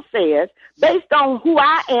world says, based on who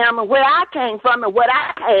I am and where I came from and what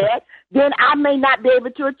I had, then I may not be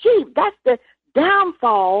able to achieve. That's the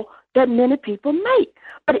downfall that many people make.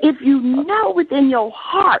 But if you know within your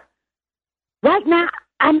heart, right now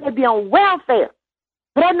I may be on welfare,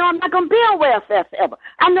 but I know I'm not going to be on welfare forever.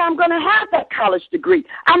 I know I'm going to have that college degree.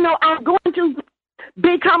 I know I'm going to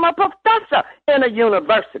become a professor in a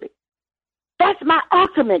university. That's my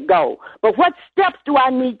ultimate goal. But what steps do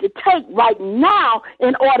I need to take right now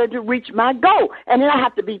in order to reach my goal? And then I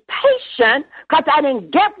have to be patient because I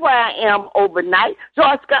didn't get where I am overnight. So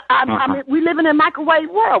I mean, we live in a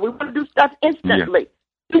microwave world. We want to do stuff instantly.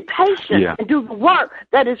 Yeah. Be patient and do the work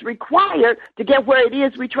that is required to get where it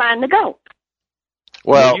is we're trying to go.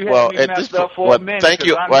 Well, thank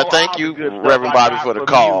you, Reverend Bobby, for the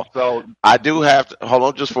call. So I do have to hold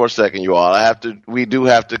on just for a second, you all. We do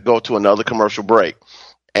have to go to another commercial break,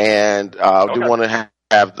 and I do want to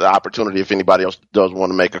have the opportunity if anybody else does want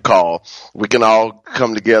to make a call. We can all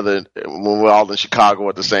come together when we're all in Chicago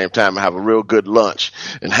at the same time and have a real good lunch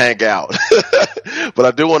and hang out. But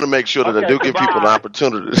I do want to make sure that I do give people an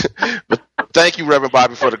opportunity. But thank you, Reverend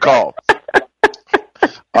Bobby, for the call.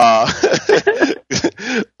 I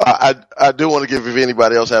do want to give, if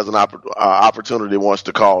anybody else has an opportunity wants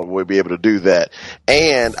to call, we'll be able to do that.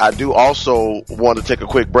 And I do also want to take a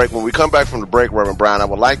quick break. When we come back from the break, Reverend Brown, I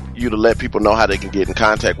would like you to let people know how they can get in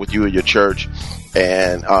contact with you and your church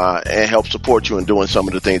and help support you in doing some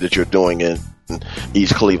of the things that you're doing in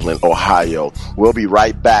East Cleveland, Ohio. We'll be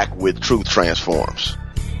right back with Truth Transforms.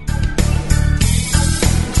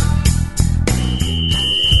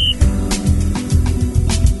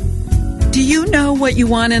 Do you know what you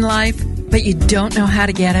want in life, but you don't know how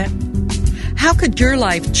to get it? How could your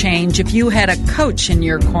life change if you had a coach in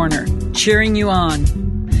your corner, cheering you on?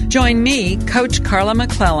 Join me, Coach Carla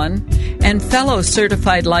McClellan, and fellow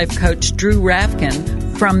certified life coach Drew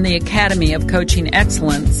Rafkin from the Academy of Coaching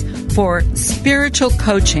Excellence for Spiritual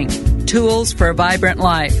Coaching, Tools for a Vibrant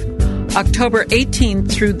Life, October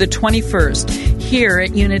 18th through the 21st, here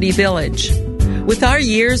at Unity Village. With our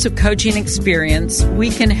years of coaching experience, we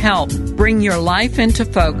can help bring your life into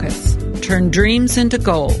focus, turn dreams into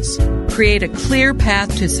goals, create a clear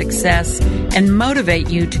path to success, and motivate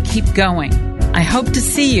you to keep going. I hope to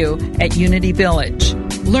see you at Unity Village.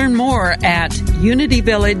 Learn more at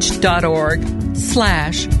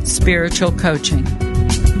unityvillage.org/spiritual coaching.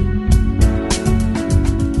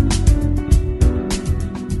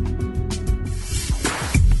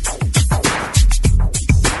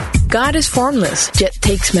 God is formless, yet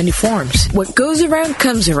takes many forms. What goes around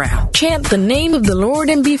comes around. Chant the name of the Lord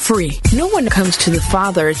and be free. No one comes to the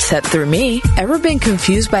Father except through me. Ever been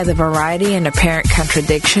confused by the variety and apparent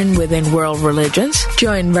contradiction within world religions?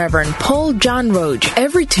 Join Reverend Paul John Roach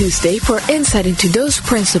every Tuesday for insight into those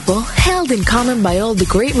principles held in common by all the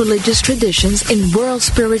great religious traditions in world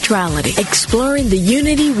spirituality, exploring the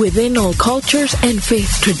unity within all cultures and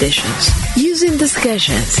faith traditions. Using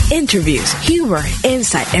discussions, interviews, humor,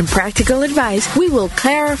 insight, and practical advice, we will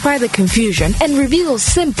clarify the confusion and reveal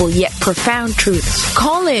simple yet profound truths.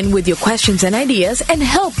 Call in with your questions and ideas and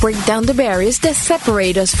help break down the barriers that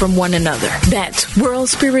separate us from one another. That's World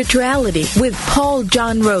Spirituality with Paul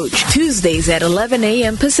John Roach, Tuesdays at 11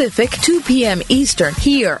 a.m. Pacific, 2 p.m. Eastern,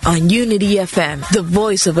 here on Unity FM, the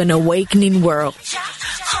voice of an awakening world.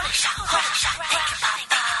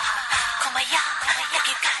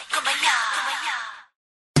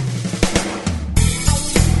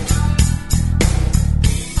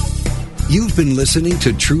 You've been listening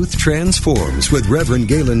to Truth Transforms with Reverend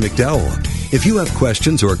Galen McDowell. If you have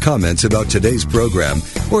questions or comments about today's program,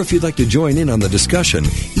 or if you'd like to join in on the discussion,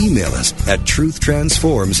 email us at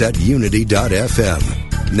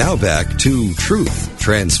truthtransforms@unity.fm. Now back to Truth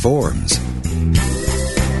Transforms.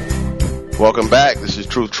 Welcome back. This is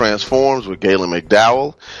Truth Transforms with Galen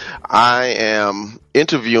McDowell. I am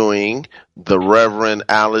interviewing the Reverend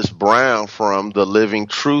Alice Brown from the Living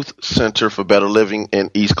Truth Center for Better Living in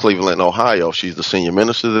East Cleveland, Ohio. She's the senior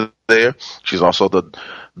minister there. She's also the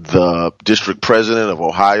district president of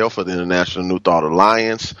Ohio for the International New Thought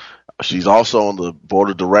Alliance. She's also on the board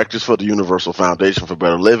of directors for the Universal Foundation for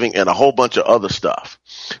Better Living and a whole bunch of other stuff.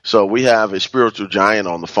 So we have a spiritual giant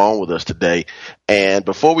on the phone with us today. And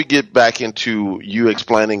before we get back into you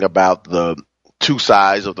explaining about the two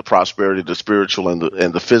sides of the prosperity, the spiritual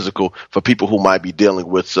and the physical, for people who might be dealing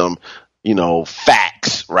with some,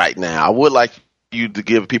 facts right now, I would like you to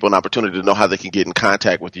give people an opportunity to know how they can get in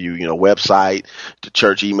contact with you, website, the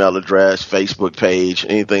church email address, Facebook page,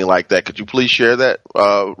 anything like that. Could you please share that,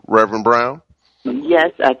 Reverend Brown?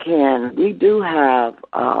 Yes, I can. We do have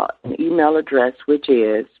an email address, which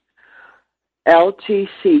is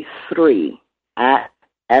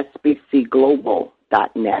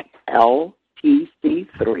ltc3@sbcglobal.net.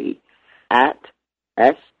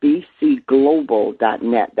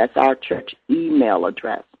 ltc3@sbcglobal.net. That's our church email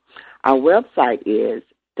address. Our website is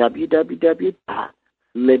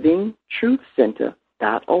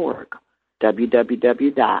www.livingtruthcenter.org.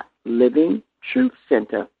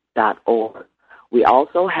 www.livingtruthcenter.org. We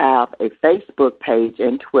also have a Facebook page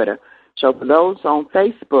and Twitter. So for those on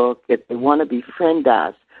Facebook, if they want to befriend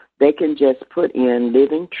us, they can just put in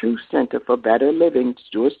Living Truth Center for Better Living,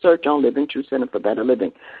 do a search on Living Truth Center for Better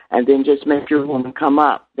Living, and then just make sure when we come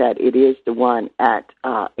up that it is the one at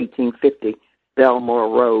 1850 Belmore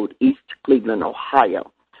Road, East Cleveland,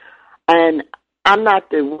 Ohio. And I'm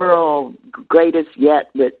not the world greatest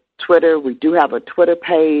yet with Twitter. We do have a Twitter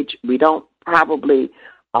page. We don't probably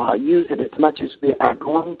use it as much as we are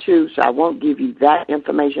going to, so I won't give you that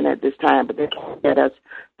information at this time, but they can get us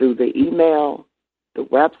through the email, the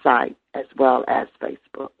website, as well as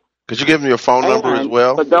Facebook. Could you give them your phone number as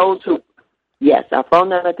well? For those who, yes, our phone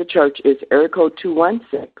number at the church is area code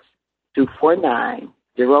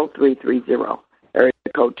 216-249-0330. Area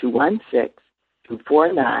code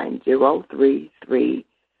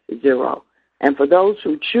 216-249-0330. And for those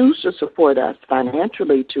who choose to support us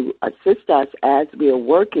financially to assist us as we are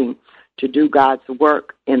working to do God's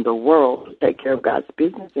work in the world, to take care of God's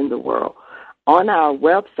business in the world, on our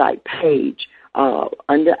website page,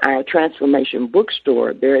 under our Transformation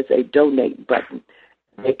Bookstore, there is a donate button.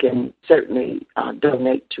 They can certainly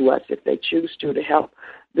donate to us if they choose to help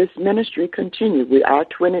this ministry continue. We are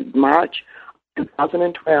March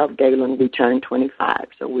 2012, Galen, we turned 25,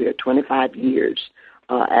 so we are 25 years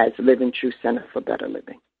as Living Truth Center for Better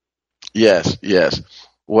Living. Yes, yes.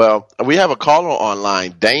 Well, we have a caller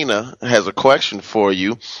online. Dana has a question for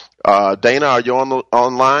you. Dana, are you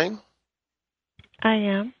online? I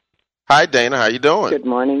am. Hi, Dana. How you doing? Good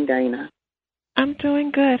morning, Dana. I'm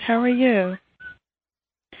doing good. How are you?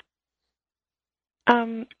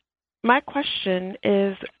 My question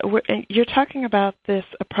is, you're talking about this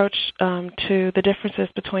approach to the differences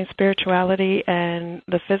between spirituality and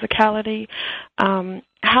the physicality.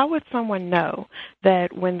 How would someone know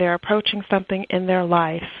that when they're approaching something in their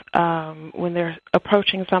life, when they're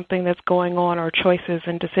approaching something that's going on or choices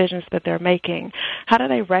and decisions that they're making, how do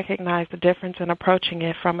they recognize the difference in approaching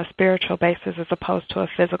it from a spiritual basis as opposed to a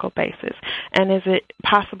physical basis? And is it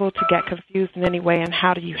possible to get confused in any way, and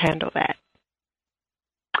how do you handle that?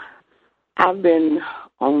 I've been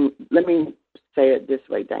on, let me say it this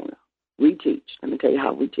way, Dana. We teach, let me tell you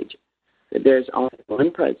how we teach it, that there's only one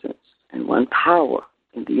presence and one power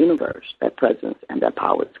in the universe. That presence and that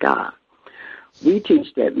power is God. We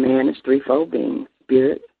teach that man is threefold being: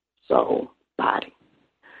 spirit, soul, body.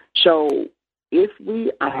 So if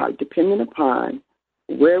we are dependent upon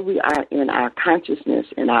where we are in our consciousness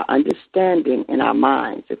and our understanding in our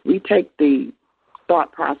minds, if we take the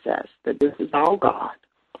thought process that this is all God,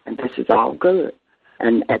 and this is all good.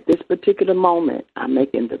 And at this particular moment, I'm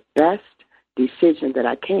making the best decision that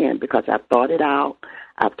I can because I've thought it out.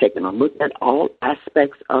 I've taken a look at all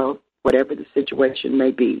aspects of whatever the situation may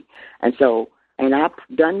be. And I've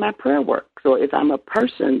done my prayer work. So if I'm a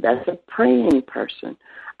person that's a praying person,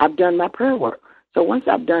 I've done my prayer work. So once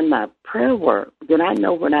I've done my prayer work, then I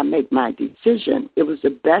know when I make my decision, it was the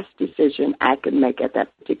best decision I could make at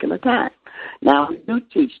that particular time. Now, we do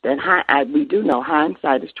teach that we do know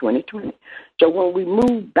hindsight is 20/20. So when we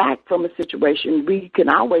move back from a situation, we can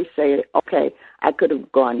always say, okay, I could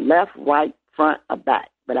have gone left, right, front, or back,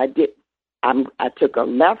 but I didn't. I took a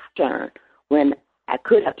left turn when I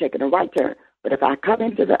could have taken a right turn. But if I come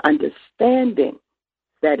into the understanding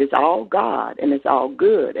that it's all God and it's all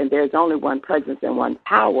good and there's only one presence and one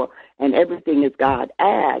power and everything is God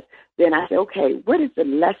as, then I say, okay, what is the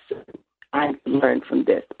lesson I learned from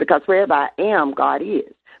this? Because wherever I am, God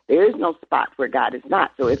is. There is no spot where God is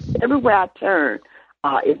not. So if everywhere I turn,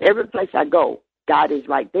 if every place I go, God is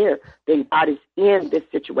right there, then God is in this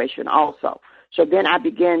situation also. So then I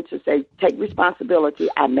began to say, take responsibility.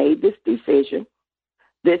 I made this decision.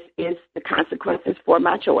 This is the consequences for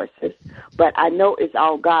my choices. But I know it's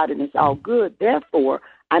all God and it's all good. Therefore,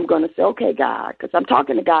 I'm going to say, okay, God, because I'm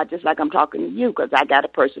talking to God just like I'm talking to you because I got a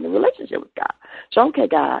personal relationship with God. So, okay,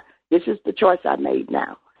 God, this is the choice I made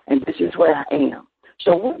now, and this is where I am.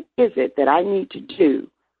 So what is it that I need to do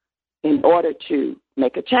in order to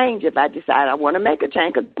make a change if I decide I want to make a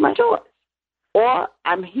change because it's my choice? Or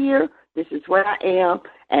I'm here, this is where I am,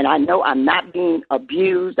 and I know I'm not being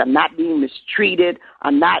abused, I'm not being mistreated,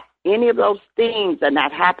 any of those things are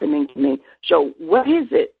not happening to me. So what is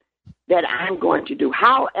it that I'm going to do?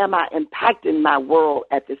 How am I impacting my world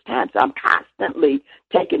at this time? So I'm constantly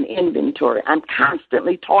taking inventory. I'm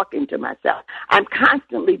constantly talking to myself. I'm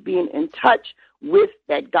constantly being in touch with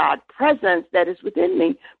that God presence that is within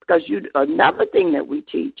me because another thing that we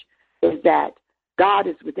teach is that God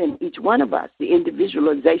is within each one of us. The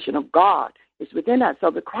individualization of God is within us.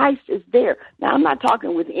 So the Christ is there. Now, I'm not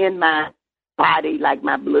talking within my body like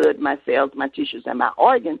my blood, my cells, my tissues, and my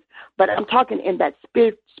organs, but I'm talking in that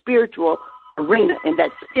spiritual arena, in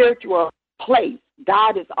that spiritual place,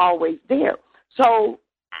 God is always there. So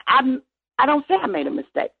I don't say I made a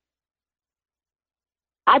mistake.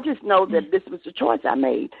 I just know that this was the choice I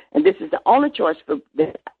made, and this is the only choice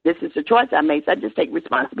this is the choice I made. So I just take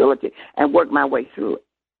responsibility and work my way through it.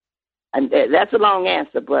 And that's a long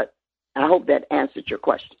answer, but I hope that answered your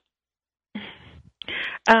question.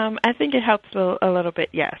 I think it helps a little bit.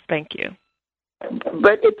 Yes, thank you.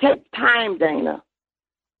 But it takes time, Dana.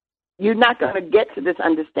 You're not going to get to this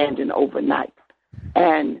understanding overnight,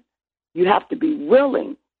 and you have to be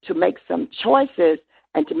willing to make some choices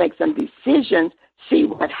and to make some decisions, see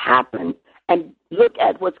what happens, and look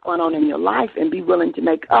at what's going on in your life and be willing to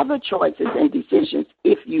make other choices and decisions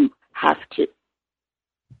if you have to.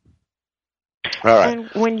 All right. And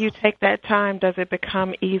when you take that time, does it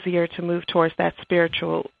become easier to move towards that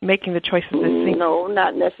spiritual, making the choices that seem? No,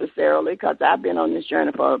 not necessarily, because I've been on this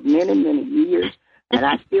journey for many, many years, and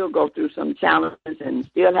I still go through some challenges and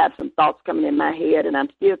still have some thoughts coming in my head, and I'm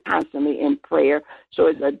still constantly in prayer. So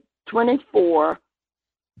it's a 24/7,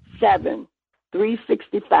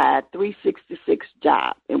 365, 366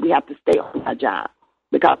 job, and we have to stay on our job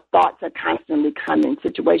because thoughts are constantly coming,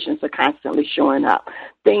 situations are constantly showing up,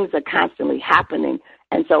 things are constantly happening.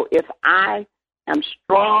 And so if I am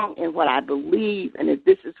strong in what I believe, and if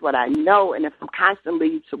this is what I know, and if I'm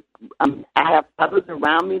constantly, I have others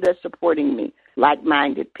around me that are supporting me,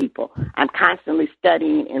 like-minded people. I'm constantly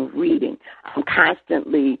studying and reading. I'm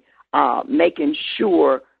constantly making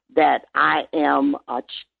sure that I am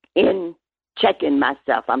checking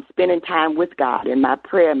myself. I'm spending time with God in my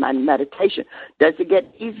prayer, my meditation. Does it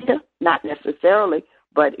get easier? Not necessarily,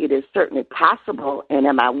 but it is certainly possible. And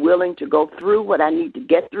am I willing to go through what I need to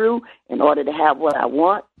get through in order to have what I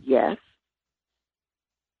want? Yes.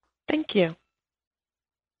 Thank you.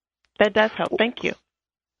 That does help. Thank you.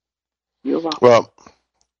 You're welcome.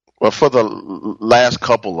 Well, for the last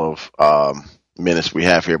couple of minutes we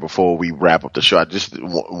have here before we wrap up the show, I just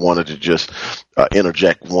wanted to just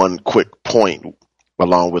interject one quick point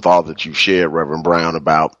along with all that you shared, Reverend Brown,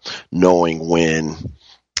 about knowing when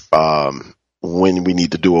we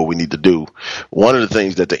need to do what we need to do. One of the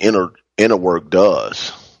things that the inner work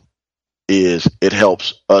does is it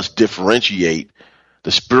helps us differentiate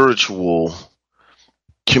the spiritual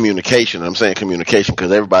communication. I'm saying communication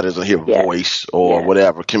because everybody doesn't hear voice or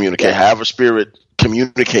whatever. Communicate. However spirit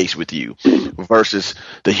communicates with you versus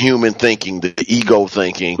the human thinking, the ego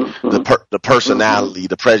thinking, the personality,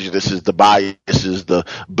 the prejudices, the biases, the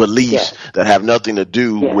beliefs that have nothing to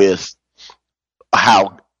do with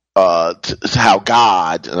how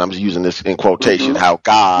God, and I'm using this in quotation, how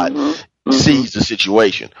God sees the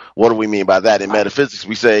situation. What do we mean by that? In metaphysics,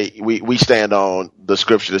 we say we stand on the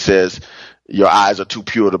scripture that says your eyes are too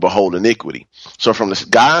pure to behold iniquity. So from the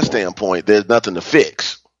God standpoint, there's nothing to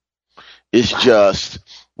fix. It's just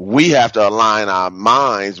we have to align our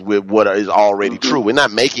minds with what is already true. We're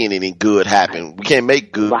not making any good happen. We can't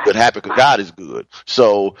make good happen because God is good.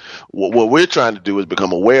 So what we're trying to do is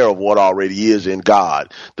become aware of what already is in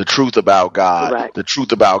God, the truth about God, the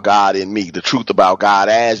truth about God in me, the truth about God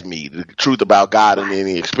as me, the truth about God in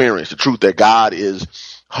any experience, the truth that God is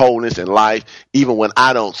wholeness and life, even when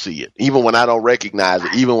I don't see it, even when I don't recognize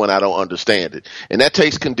it, even when I don't understand it. And that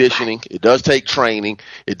takes conditioning. It does take training.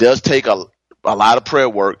 It does take a lot of prayer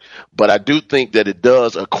work, but I do think that it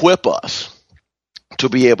does equip us to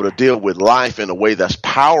be able to deal with life in a way that's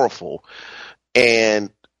powerful and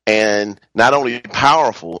not only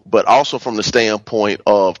powerful, but also from the standpoint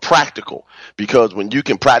of practical, because when you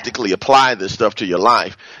can practically apply this stuff to your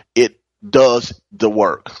life, it does the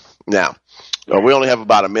work. Now, we only have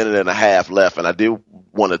about a minute and a half left, and I do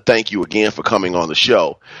want to thank you again for coming on the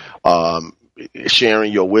show,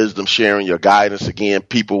 sharing your wisdom, sharing your guidance. Again,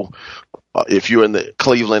 people, if you're in the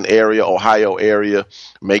Cleveland area, Ohio area,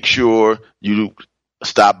 make sure you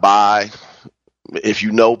stop by. If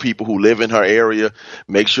you know people who live in her area,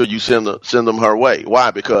 make sure you send them her way.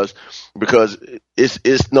 Why? Because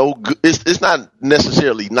it's not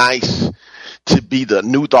necessarily nice to be the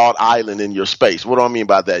New Thought Island in your space. What do I mean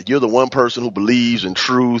by that? You're the one person who believes in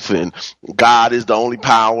truth and God is the only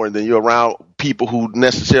power, and then you're around people who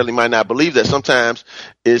necessarily might not believe that. Sometimes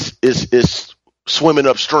it's swimming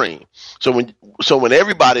upstream. So when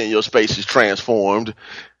everybody in your space is transformed,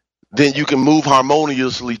 then you can move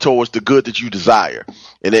harmoniously towards the good that you desire,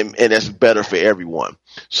 and that's better for everyone.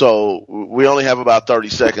 So we only have about 30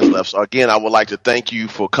 seconds left. So again, I would like to thank you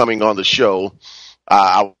for coming on the show.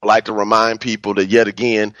 I would like to remind people that yet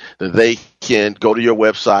again that they can go to your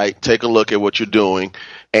website, take a look at what you're doing,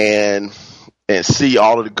 and see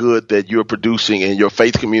all of the good that you're producing and your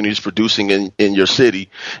faith community is producing in your city.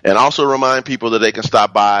 And also remind people that they can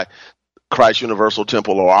stop by Christ Universal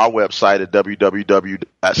Temple or our website at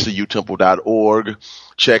www.cutemple.org.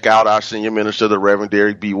 Check out our senior minister, the Reverend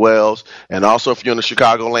Derek B. Wells. And also, if you're in the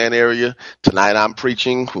Chicagoland area, tonight I'm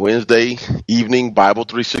preaching Wednesday evening Bible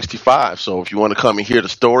 365. So if you want to come and hear the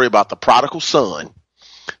story about the prodigal son,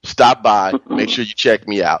 stop by. Make sure you check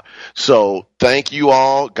me out. So thank you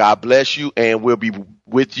all. God bless you. And we'll be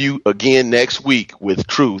with you again next week with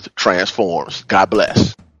Truth Transforms. God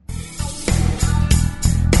bless.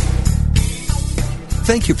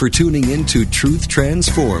 Thank you for tuning in to Truth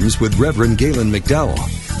Transforms with Reverend Galen McDowell.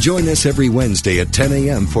 Join us every Wednesday at 10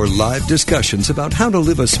 a.m. for live discussions about how to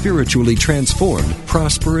live a spiritually transformed,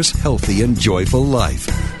 prosperous, healthy, and joyful life.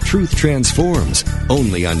 Truth Transforms,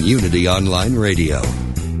 only on Unity Online Radio.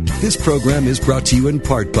 This program is brought to you in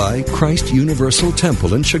part by Christ Universal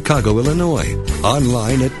Temple in Chicago, Illinois.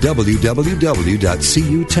 Online at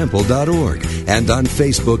www.cutemple.org and on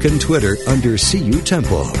Facebook and Twitter under CU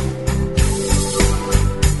Temple.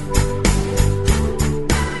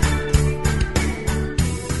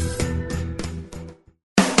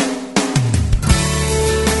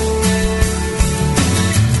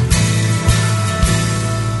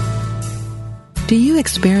 Do you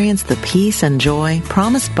experience the peace and joy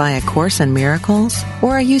promised by A Course in Miracles? Or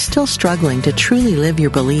are you still struggling to truly live your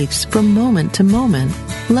beliefs from moment to moment?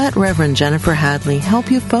 Let Reverend Jennifer Hadley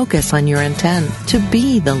help you focus on your intent to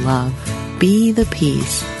be the love, be the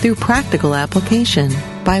peace, through practical application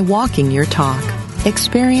by walking your talk.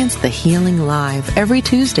 Experience the healing live every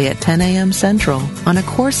Tuesday at 10 a.m. Central on A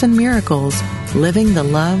Course in Miracles, Living the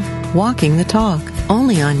Love, Walking the Talk,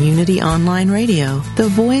 only on Unity Online Radio, the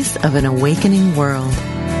voice of an awakening world.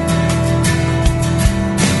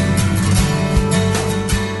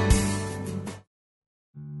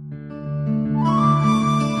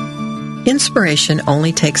 Inspiration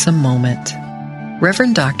only takes a moment.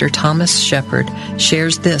 Reverend Dr. Thomas Shepard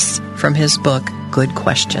shares this from his book, Good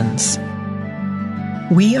Questions.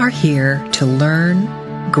 We are here to learn,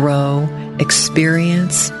 grow,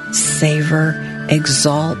 experience, savor,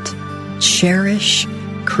 exalt, cherish,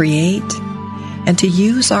 create, and to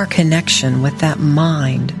use our connection with that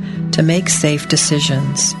mind to make safe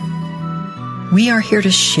decisions. We are here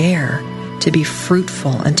to share, to be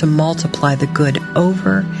fruitful, and to multiply the good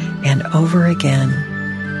over and over again.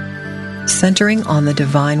 Centering on the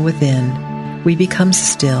divine within, we become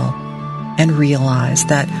still and realize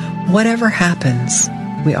that whatever happens,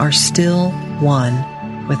 we are still one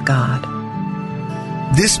with God.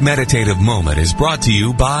 This meditative moment is brought to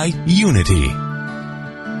you by Unity.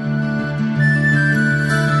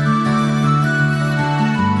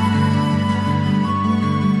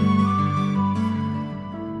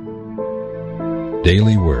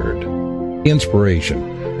 Daily Word,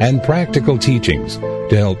 inspiration, and practical teachings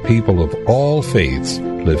to help people of all faiths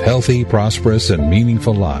live healthy, prosperous, and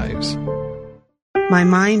meaningful lives. My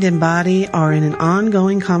mind and body are in an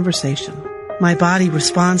ongoing conversation. My body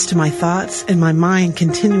responds to my thoughts, and my mind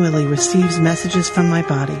continually receives messages from my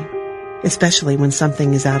body, especially when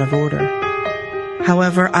something is out of order.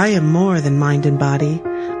 However, I am more than mind and body.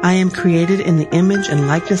 I am created in the image and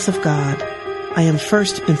likeness of God. I am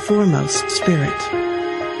first and foremost spirit.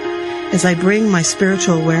 As I bring my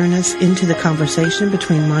spiritual awareness into the conversation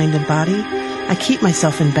between mind and body, I keep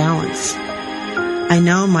myself in balance. I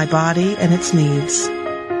know my body and its needs.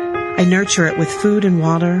 I nurture it with food and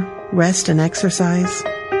water, rest and exercise.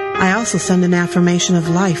 I also send an affirmation of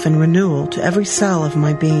life and renewal to every cell of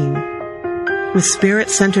my being. With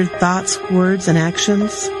spirit-centered thoughts, words, and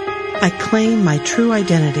actions, I claim my true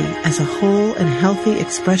identity as a whole and healthy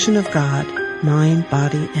expression of God, mind,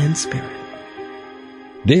 body, and spirit.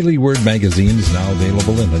 Daily Word magazine is now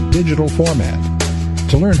available in a digital format.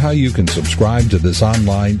 To learn how you can subscribe to this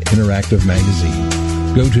online interactive magazine,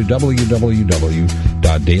 go to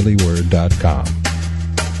www.dailyword.com.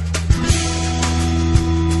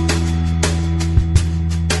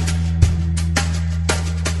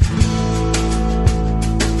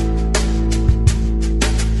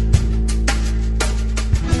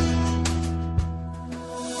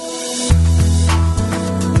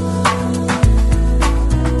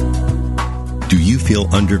 Do you feel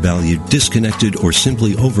undervalued, disconnected, or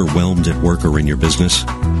simply overwhelmed at work or in your business?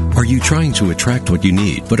 Are you trying to attract what you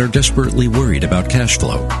need but are desperately worried about cash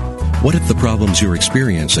flow? What if the problems you're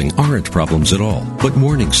experiencing aren't problems at all, but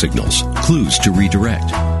warning signals, clues to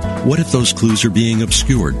redirect? What if those clues are being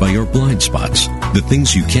obscured by your blind spots, the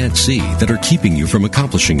things you can't see that are keeping you from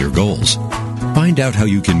accomplishing your goals? Find out how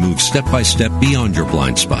you can move step by step beyond your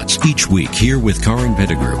blind spots each week here with Karen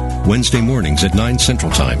Pettigrew, Wednesday mornings at 9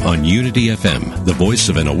 Central Time on Unity FM, the voice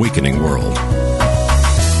of an awakening world.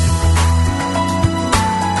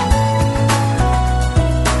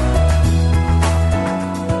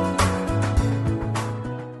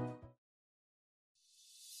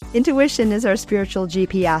 Intuition is our spiritual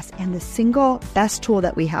GPS and the single best tool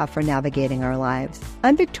that we have for navigating our lives.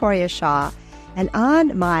 I'm Victoria Shaw, and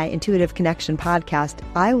on my Intuitive Connection podcast,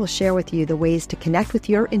 I will share with you the ways to connect with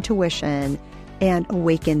your intuition and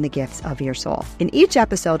awaken the gifts of your soul. In each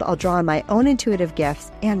episode, I'll draw on my own intuitive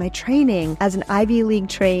gifts and my training as an Ivy League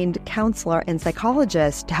trained counselor and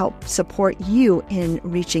psychologist to help support you in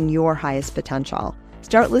reaching your highest potential.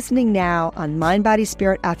 Start listening now on Mind, Body,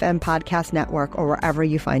 Spirit FM Podcast Network or wherever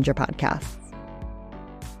you find your podcasts.